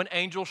when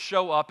angels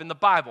show up in the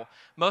Bible.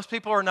 Most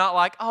people are not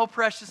like, oh,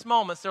 precious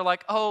moments. They're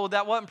like, oh,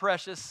 that wasn't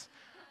precious.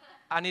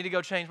 I need to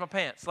go change my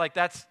pants. Like,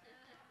 that's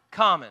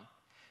common.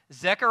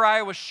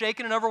 Zechariah was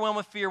shaken and overwhelmed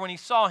with fear when he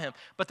saw him.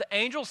 But the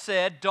angel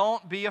said,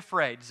 don't be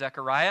afraid,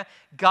 Zechariah.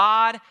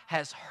 God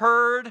has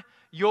heard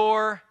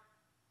your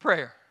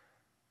prayer.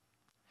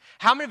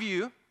 How many of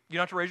you don't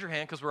have to raise your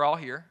hand because we're all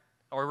here,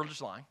 or we're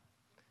just lying.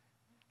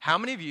 How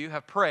many of you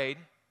have prayed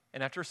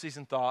and after a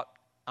season thought,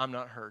 I'm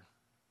not heard?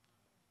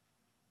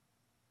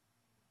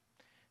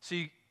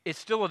 See, it's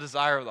still a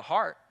desire of the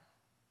heart.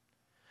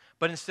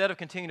 But instead of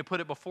continuing to put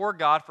it before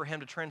God for Him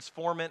to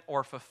transform it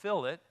or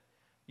fulfill it,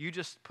 you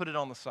just put it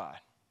on the side.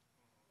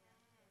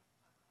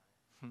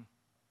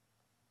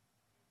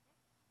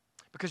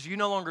 Because you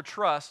no longer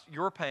trust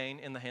your pain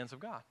in the hands of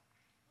God.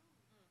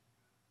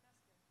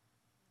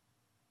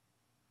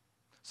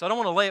 So I don't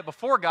want to lay it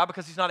before God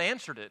because He's not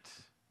answered it.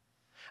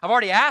 I've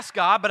already asked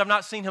God, but I've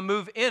not seen Him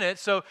move in it,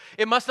 so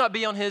it must not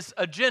be on His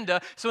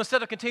agenda. So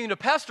instead of continuing to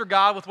pester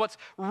God with what's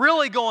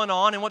really going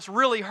on and what's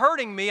really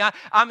hurting me,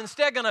 I'm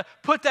instead going to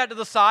put that to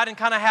the side and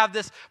kind of have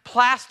this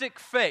plastic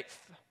faith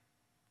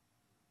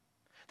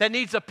that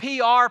needs a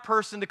PR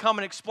person to come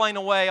and explain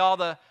away all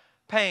the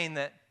pain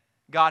that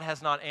God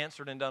has not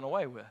answered and done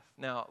away with.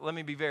 Now, let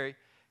me be very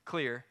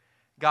clear.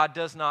 God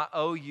does not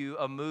owe you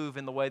a move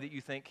in the way that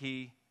you think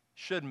He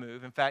should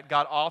move. In fact,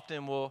 God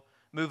often will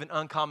move in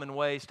uncommon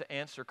ways to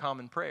answer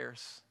common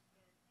prayers.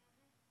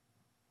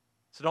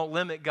 So don't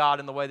limit God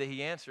in the way that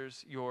He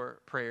answers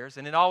your prayers.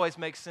 And it always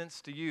makes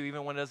sense to you,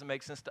 even when it doesn't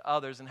make sense to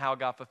others, and how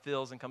God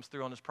fulfills and comes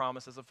through on His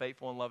promise as a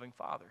faithful and loving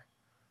Father.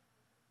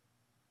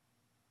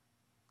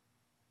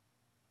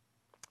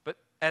 But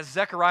as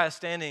Zechariah is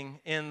standing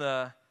in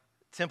the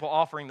temple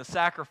offering the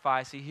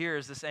sacrifice, he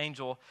hears this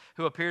angel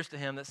who appears to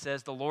him that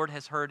says, "The Lord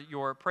has heard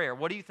your prayer."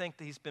 What do you think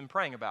that he's been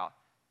praying about?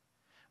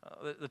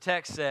 The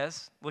text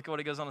says, look at what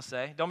he goes on to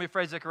say. "Don't be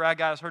afraid, Zechariah,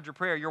 God has heard your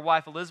prayer. Your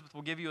wife Elizabeth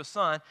will give you a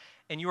son,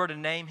 and you are to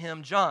name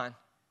him John.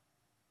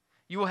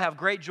 You will have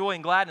great joy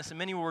and gladness, and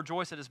many will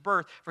rejoice at his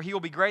birth, for he will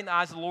be great in the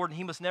eyes of the Lord, and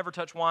he must never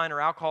touch wine or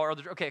alcohol or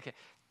other." Okay.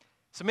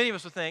 So many of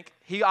us would think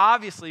he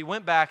obviously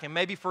went back, and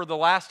maybe for the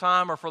last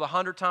time or for the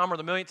 100th time or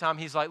the 1,000,000th time,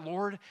 he's like,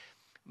 "Lord,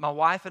 my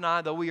wife and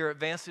I, though we are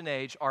advanced in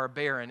age, are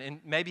barren." And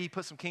maybe he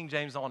put some King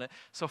James on it.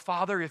 "So,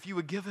 Father, if you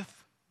would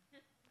giveth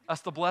us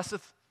the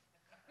blesseth."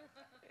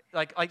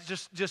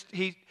 Just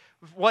he,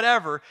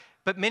 whatever.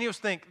 But many of us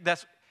think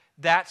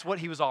that's what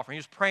he was offering. He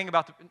was praying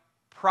about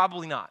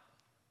probably not.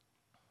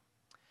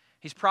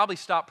 He's probably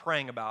stopped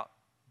praying about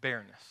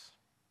barrenness.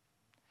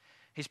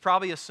 He's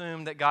probably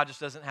assumed that God just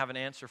doesn't have an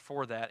answer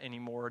for that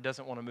anymore or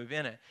doesn't want to move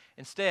in it.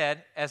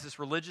 Instead, as this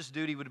religious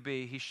duty would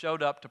be, he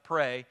showed up to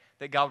pray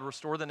that God would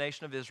restore the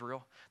nation of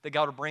Israel, that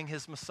God would bring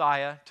his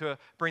Messiah to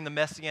bring the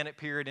Messianic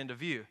period into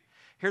view.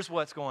 Here's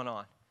what's going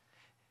on.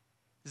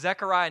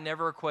 Zechariah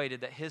never equated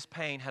that his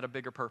pain had a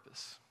bigger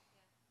purpose.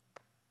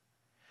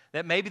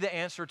 That maybe the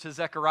answer to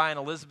Zechariah and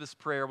Elizabeth's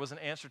prayer was an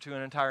answer to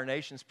an entire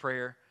nation's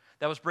prayer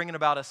that was bringing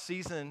about a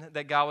season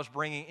that God was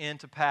bringing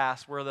into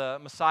pass where the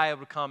Messiah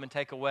would come and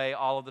take away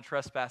all of the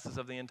trespasses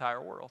of the entire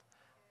world.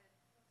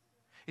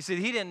 You see,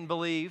 he didn't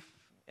believe,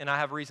 and I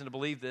have reason to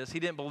believe this,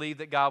 he didn't believe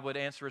that God would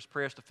answer his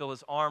prayers to fill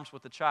his arms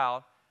with the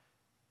child.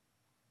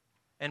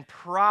 And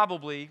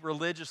probably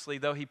religiously,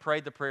 though he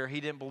prayed the prayer, he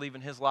didn't believe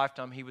in his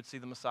lifetime he would see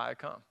the Messiah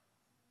come.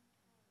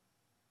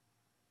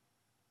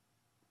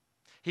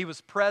 He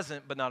was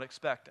present but not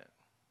expectant.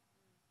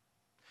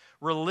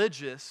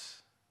 Religious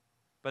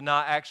but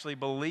not actually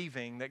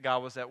believing that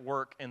God was at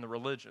work in the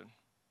religion.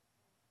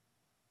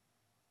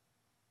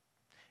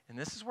 And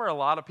this is where a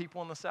lot of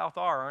people in the South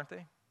are, aren't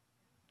they?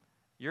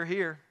 You're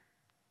here,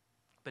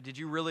 but did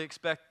you really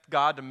expect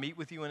God to meet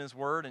with you in His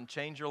Word and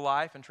change your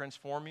life and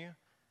transform you?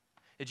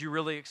 Did you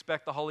really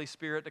expect the Holy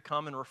Spirit to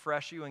come and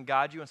refresh you and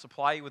guide you and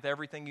supply you with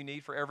everything you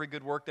need for every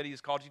good work that He has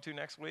called you to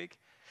next week?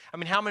 I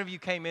mean, how many of you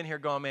came in here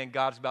going, "Man,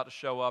 God's about to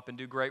show up and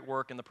do great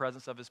work in the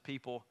presence of His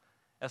people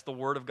as the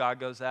Word of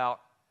God goes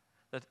out,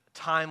 the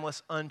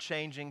timeless,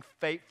 unchanging,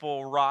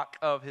 faithful rock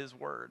of His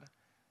Word"?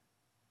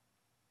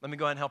 Let me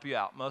go ahead and help you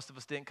out. Most of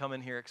us didn't come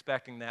in here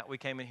expecting that. We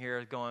came in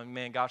here going,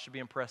 "Man, God should be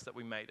impressed that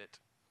we made it."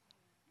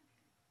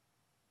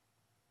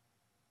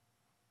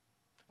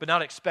 But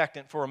not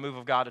expectant for a move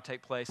of God to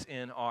take place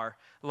in our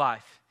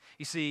life.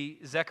 You see,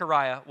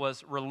 Zechariah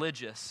was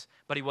religious,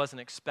 but he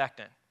wasn't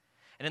expectant.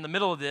 And in the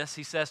middle of this,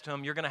 he says to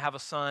him, "You're going to have a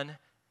son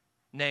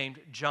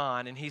named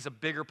John," and he's a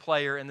bigger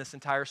player in this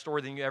entire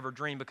story than you ever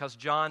dreamed, because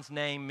John's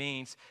name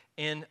means,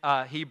 in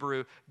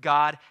Hebrew,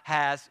 God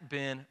has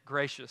been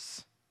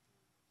gracious.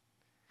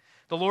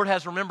 The Lord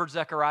has remembered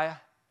Zechariah,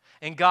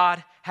 and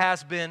God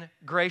has been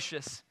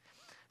gracious.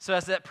 So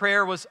as that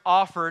prayer was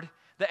offered,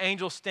 the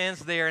angel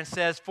stands there and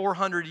says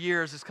 400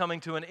 years is coming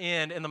to an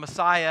end and the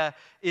Messiah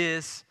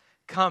is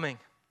coming.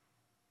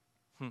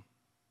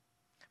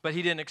 But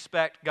he didn't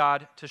expect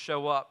God to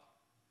show up.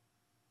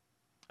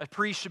 A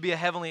priest should be a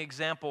heavenly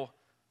example.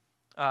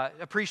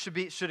 A priest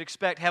should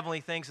expect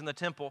heavenly things in the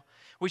temple.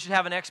 We should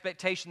have an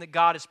expectation that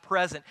God is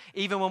present,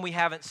 even when we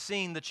haven't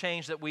seen the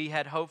change that we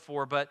had hoped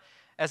for. But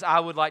as I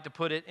would like to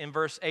put it, in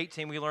verse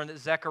 18, we learn that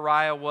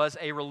Zechariah was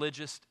a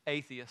religious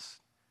atheist.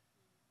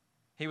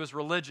 He was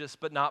religious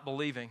but not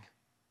believing.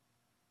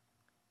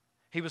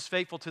 He was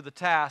faithful to the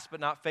task but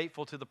not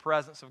faithful to the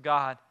presence of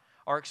God,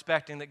 or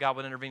expecting that God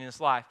would intervene in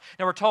his life.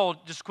 Now we're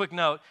told, just a quick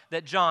note,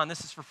 that John,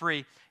 this is for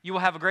free, "You will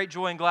have a great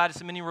joy and gladness,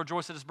 and many will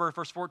rejoice at his birth."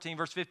 Verse 14,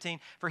 verse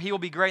 15, "For he will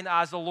be great in the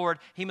eyes of the Lord.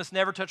 He must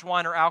never touch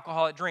wine or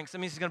alcoholic drinks." That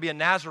means he's going to be a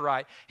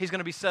Nazirite. He's going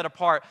to be set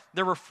apart.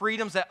 There were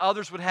freedoms that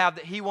others would have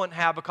that he wouldn't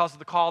have because of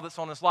the call that's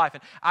on his life.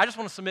 And I just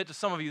want to submit to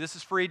some of you, this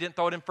is free, didn't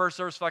throw it in first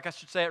service, feel like I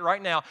should say it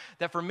right now,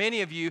 that for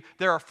many of you,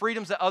 there are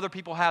freedoms that other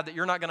people have that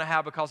you're not going to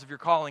have because of your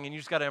calling, and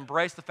you just got to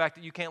embrace the fact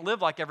that you can't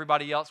live like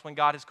everybody else when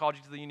God has called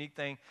you to the unique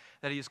thing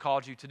that He has called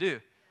you to do.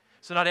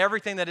 So not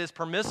everything that is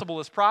permissible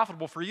is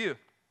profitable for you,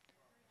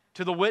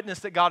 to the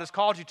witness that God has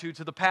called you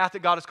to the path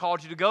that God has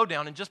called you to go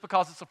down. And just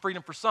because it's a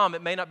freedom for some,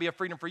 it may not be a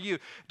freedom for you.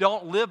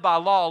 Don't live by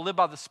law, live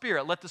by the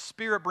Spirit. Let the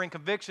Spirit bring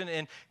conviction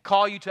and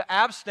call you to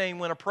abstain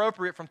when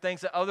appropriate from things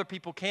that other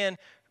people can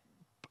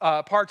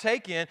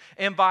partake in,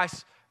 and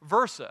vice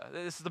versa.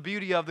 This is the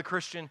beauty of the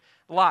Christian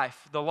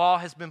life. The law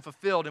has been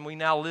fulfilled, and we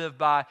now live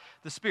by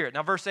the Spirit.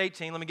 Now, verse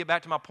 18, let me get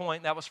back to my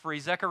point. That was free.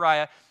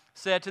 Zechariah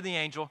said to the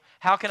angel,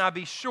 how can I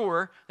be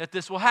sure that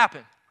this will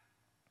happen?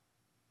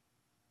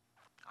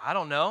 I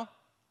don't know.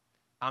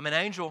 I'm an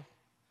angel.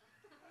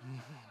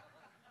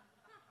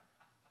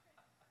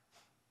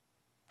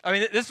 I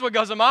mean, this is what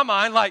goes in my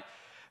mind, like,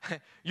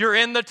 you're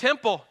in the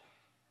temple.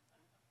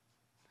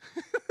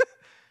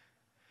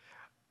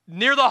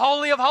 Near the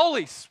Holy of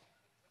Holies.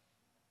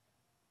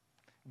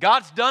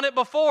 God's done it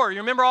before. You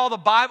remember all the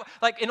Bible?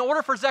 Like, in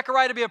order for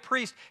Zechariah to be a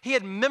priest, he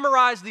had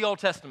memorized the Old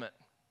Testament.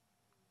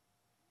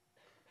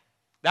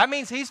 That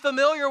means he's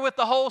familiar with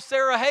the whole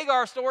Sarah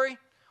Hagar story,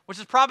 which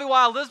is probably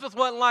why Elizabeth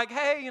wasn't like,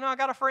 hey, I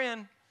got a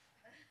friend.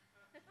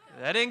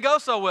 That didn't go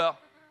so well.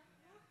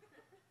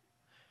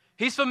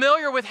 He's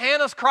familiar with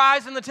Hannah's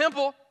cries in the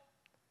temple.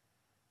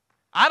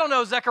 I don't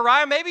know,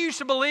 Zechariah, maybe you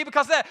should believe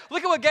because of that.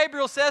 Look at what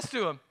Gabriel says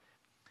to him.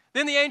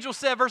 Then the angel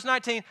said, verse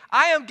 19,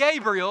 I am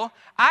Gabriel.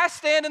 I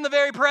stand in the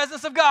very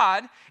presence of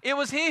God. It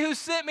was he who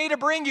sent me to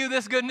bring you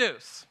this good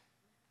news.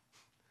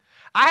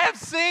 I have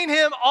seen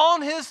him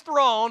on his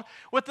throne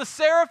with the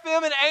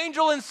seraphim and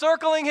angel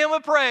encircling him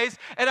with praise,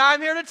 and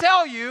I'm here to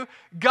tell you,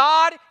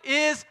 God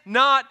is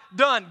not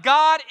done.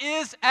 God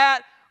is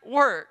at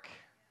work.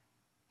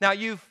 Now,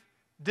 you've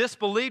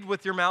disbelieved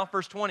with your mouth,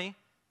 verse 20.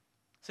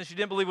 Since you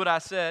didn't believe what I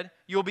said,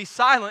 you will be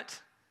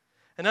silent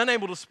and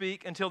unable to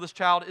speak until this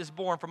child is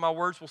born, for my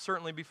words will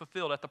certainly be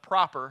fulfilled at the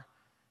proper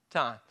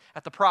time.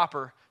 At the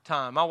proper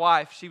time. My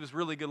wife, she was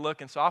really good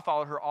looking, so I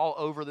followed her all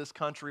over this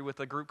country with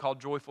a group called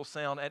Joyful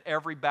Sound at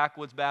every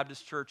backwoods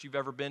Baptist church you've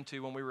ever been to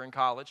when we were in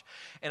college.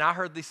 And I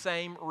heard the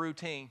same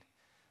routine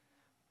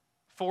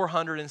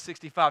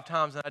 465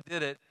 times, and I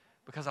did it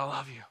because I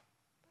love you.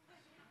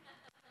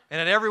 And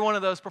at every one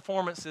of those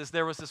performances,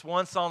 there was this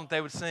one song that they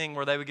would sing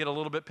where they would get a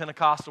little bit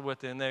Pentecostal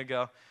with it, and they'd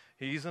go,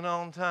 He's an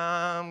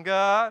on-time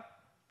God.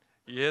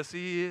 Yes,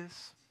 He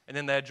is. And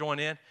then they'd join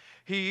in.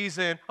 He's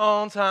an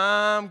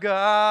on-time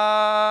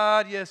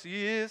God. Yes,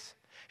 He is.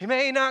 He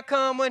may not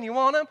come when you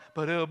want Him,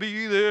 but He'll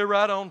be there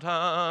right on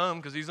time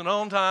because He's an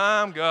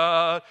on-time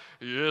God.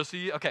 Yes,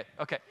 He is. Okay.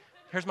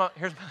 Here's my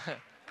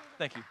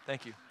thank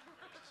you.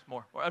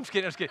 More. I'm just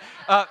kidding.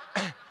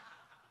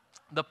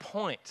 The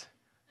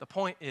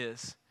point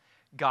is,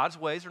 God's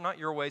ways are not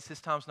your ways. His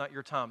time's not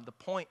your time. The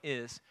point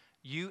is,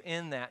 you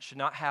in that should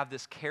not have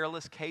this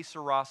careless que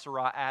sera,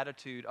 sera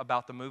attitude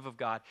about the move of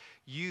God.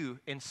 You,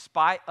 in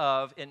spite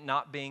of it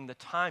not being the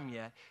time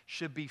yet,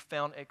 should be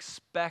found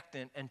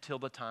expectant until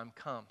the time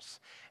comes.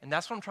 And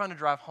that's what I'm trying to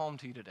drive home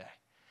to you today.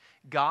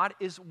 God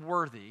is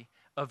worthy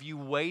of you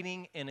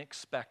waiting in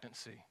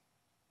expectancy.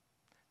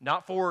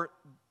 Not for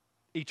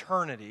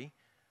eternity,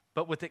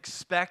 but with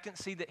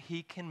expectancy that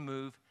He can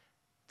move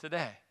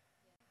today.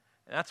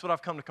 And that's what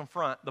I've come to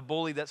confront, the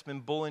bully that's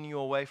been bullying you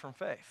away from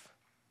faith.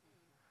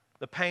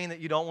 The pain that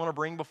you don't want to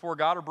bring before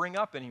God or bring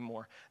up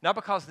anymore. Not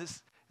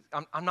because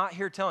I'm not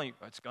here telling you,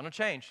 it's going to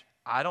change.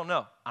 I don't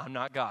know. I'm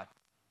not God.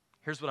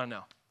 Here's what I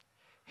know.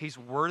 He's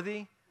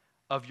worthy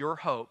of your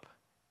hope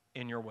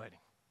in your waiting.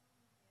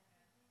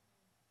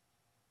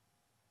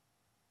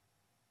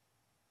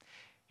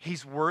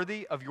 He's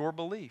worthy of your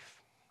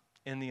belief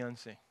in the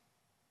unseen.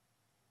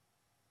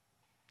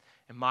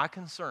 And my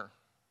concern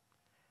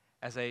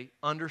as a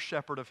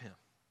under-shepherd of Him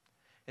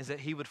is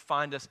that He would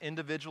find us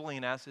individually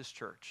and as His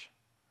church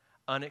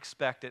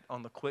unexpected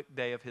on the quick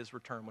day of His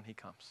return when He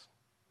comes.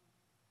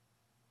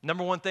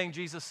 Number one thing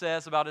Jesus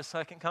says about His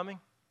second coming?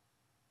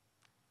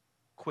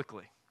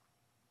 Quickly.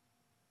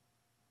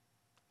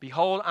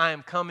 Behold, I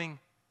am coming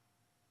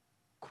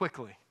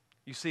quickly.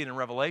 You see it in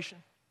Revelation.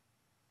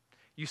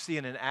 You see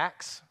it in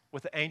Acts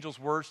with the angel's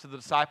words to the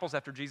disciples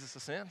after Jesus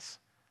ascends.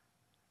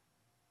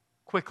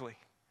 Quickly.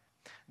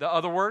 The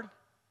other word,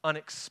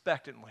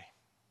 unexpectedly.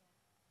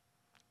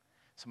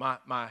 So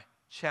my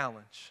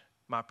challenge,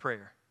 my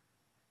prayer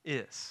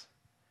is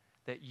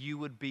that you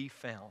would be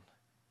found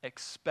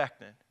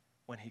expectant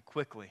when He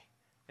quickly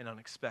and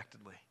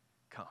unexpectedly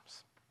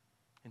comes.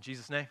 In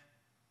Jesus' name,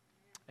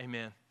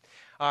 amen.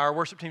 Our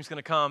worship team's going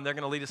to come. They're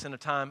going to lead us in a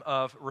time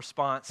of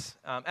response.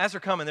 As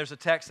they're coming, there's a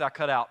text I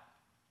cut out,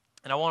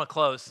 and I want to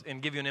close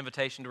and give you an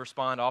invitation to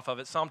respond off of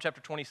it. Psalm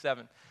chapter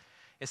 27.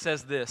 It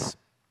says this,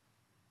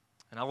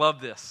 and I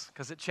love this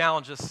because it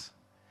challenges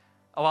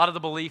a lot of the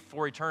belief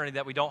for eternity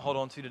that we don't hold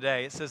on to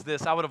today. It says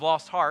this, I would have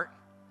lost heart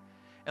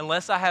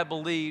unless I had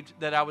believed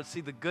that I would see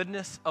the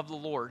goodness of the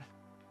Lord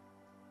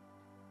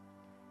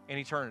in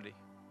eternity.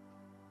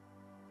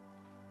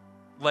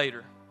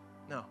 Later.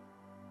 No.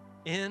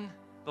 In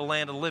the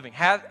land of the living.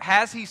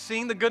 Has he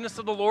seen the goodness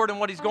of the Lord and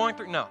what he's going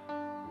through? No.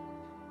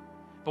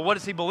 But what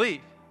does he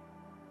believe?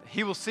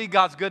 He will see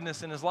God's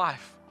goodness in his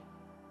life.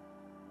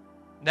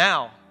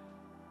 Now.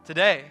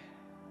 Today.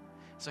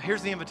 So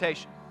here's the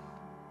invitation.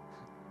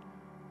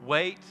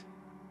 Wait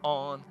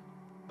on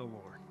the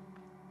Lord.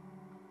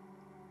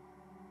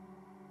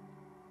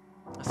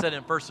 I said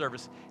in first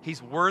service,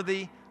 he's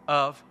worthy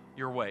of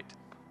your wait.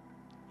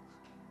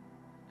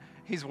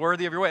 He's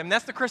worthy of your wait. And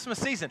that's the Christmas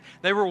season.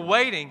 They were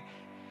waiting.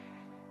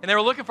 And they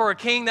were looking for a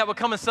king that would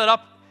come and set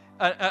up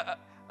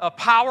a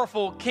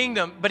powerful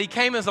kingdom, but he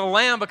came as a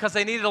lamb because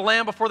they needed a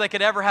lamb before they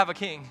could ever have a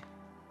king.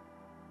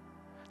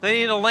 They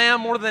needed a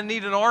lamb more than they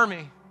needed an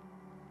army.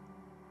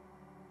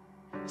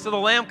 So the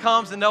lamb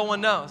comes and no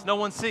one knows, no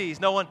one sees,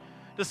 no one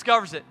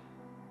discovers it.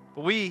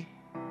 But we,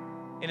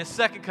 in his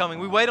second coming,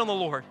 we wait on the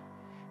Lord.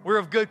 We're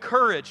of good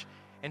courage,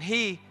 and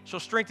he shall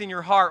strengthen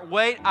your heart.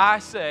 Wait, I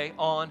say,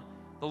 on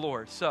the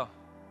Lord. So,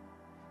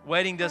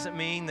 waiting doesn't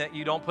mean that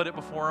you don't put it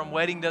before him.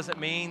 Waiting doesn't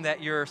mean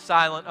that you're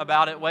silent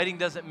about it. Waiting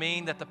doesn't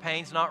mean that the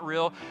pain's not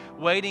real.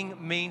 Waiting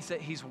means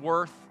that he's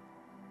worth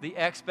the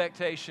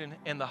expectation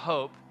and the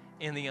hope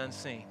in the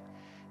unseen.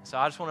 So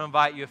I just want to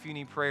invite you, if you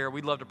need prayer,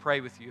 we'd love to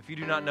pray with you. If you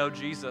do not know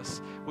Jesus,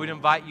 we'd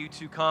invite you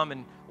to come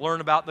and learn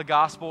about the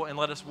gospel and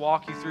let us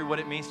walk you through what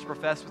it means to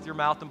profess with your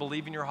mouth and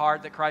believe in your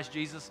heart that Christ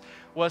Jesus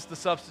was the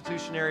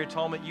substitutionary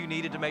atonement you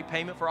needed to make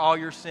payment for all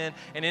your sin.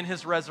 And in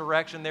his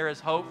resurrection, there is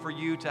hope for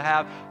you to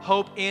have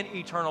hope in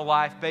eternal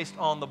life based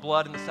on the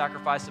blood and the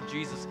sacrifice of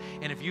Jesus.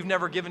 And if you've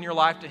never given your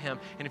life to him,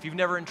 and if you've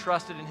never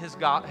entrusted in his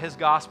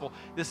gospel,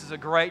 this is a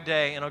great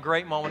day and a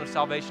great moment of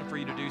salvation for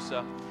you to do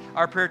so.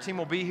 Our prayer team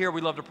will be here.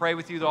 We'd love to pray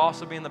with you. They'll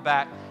also be in the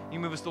back. You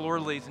move as the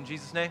Lord leads. In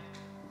Jesus' name,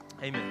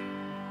 amen.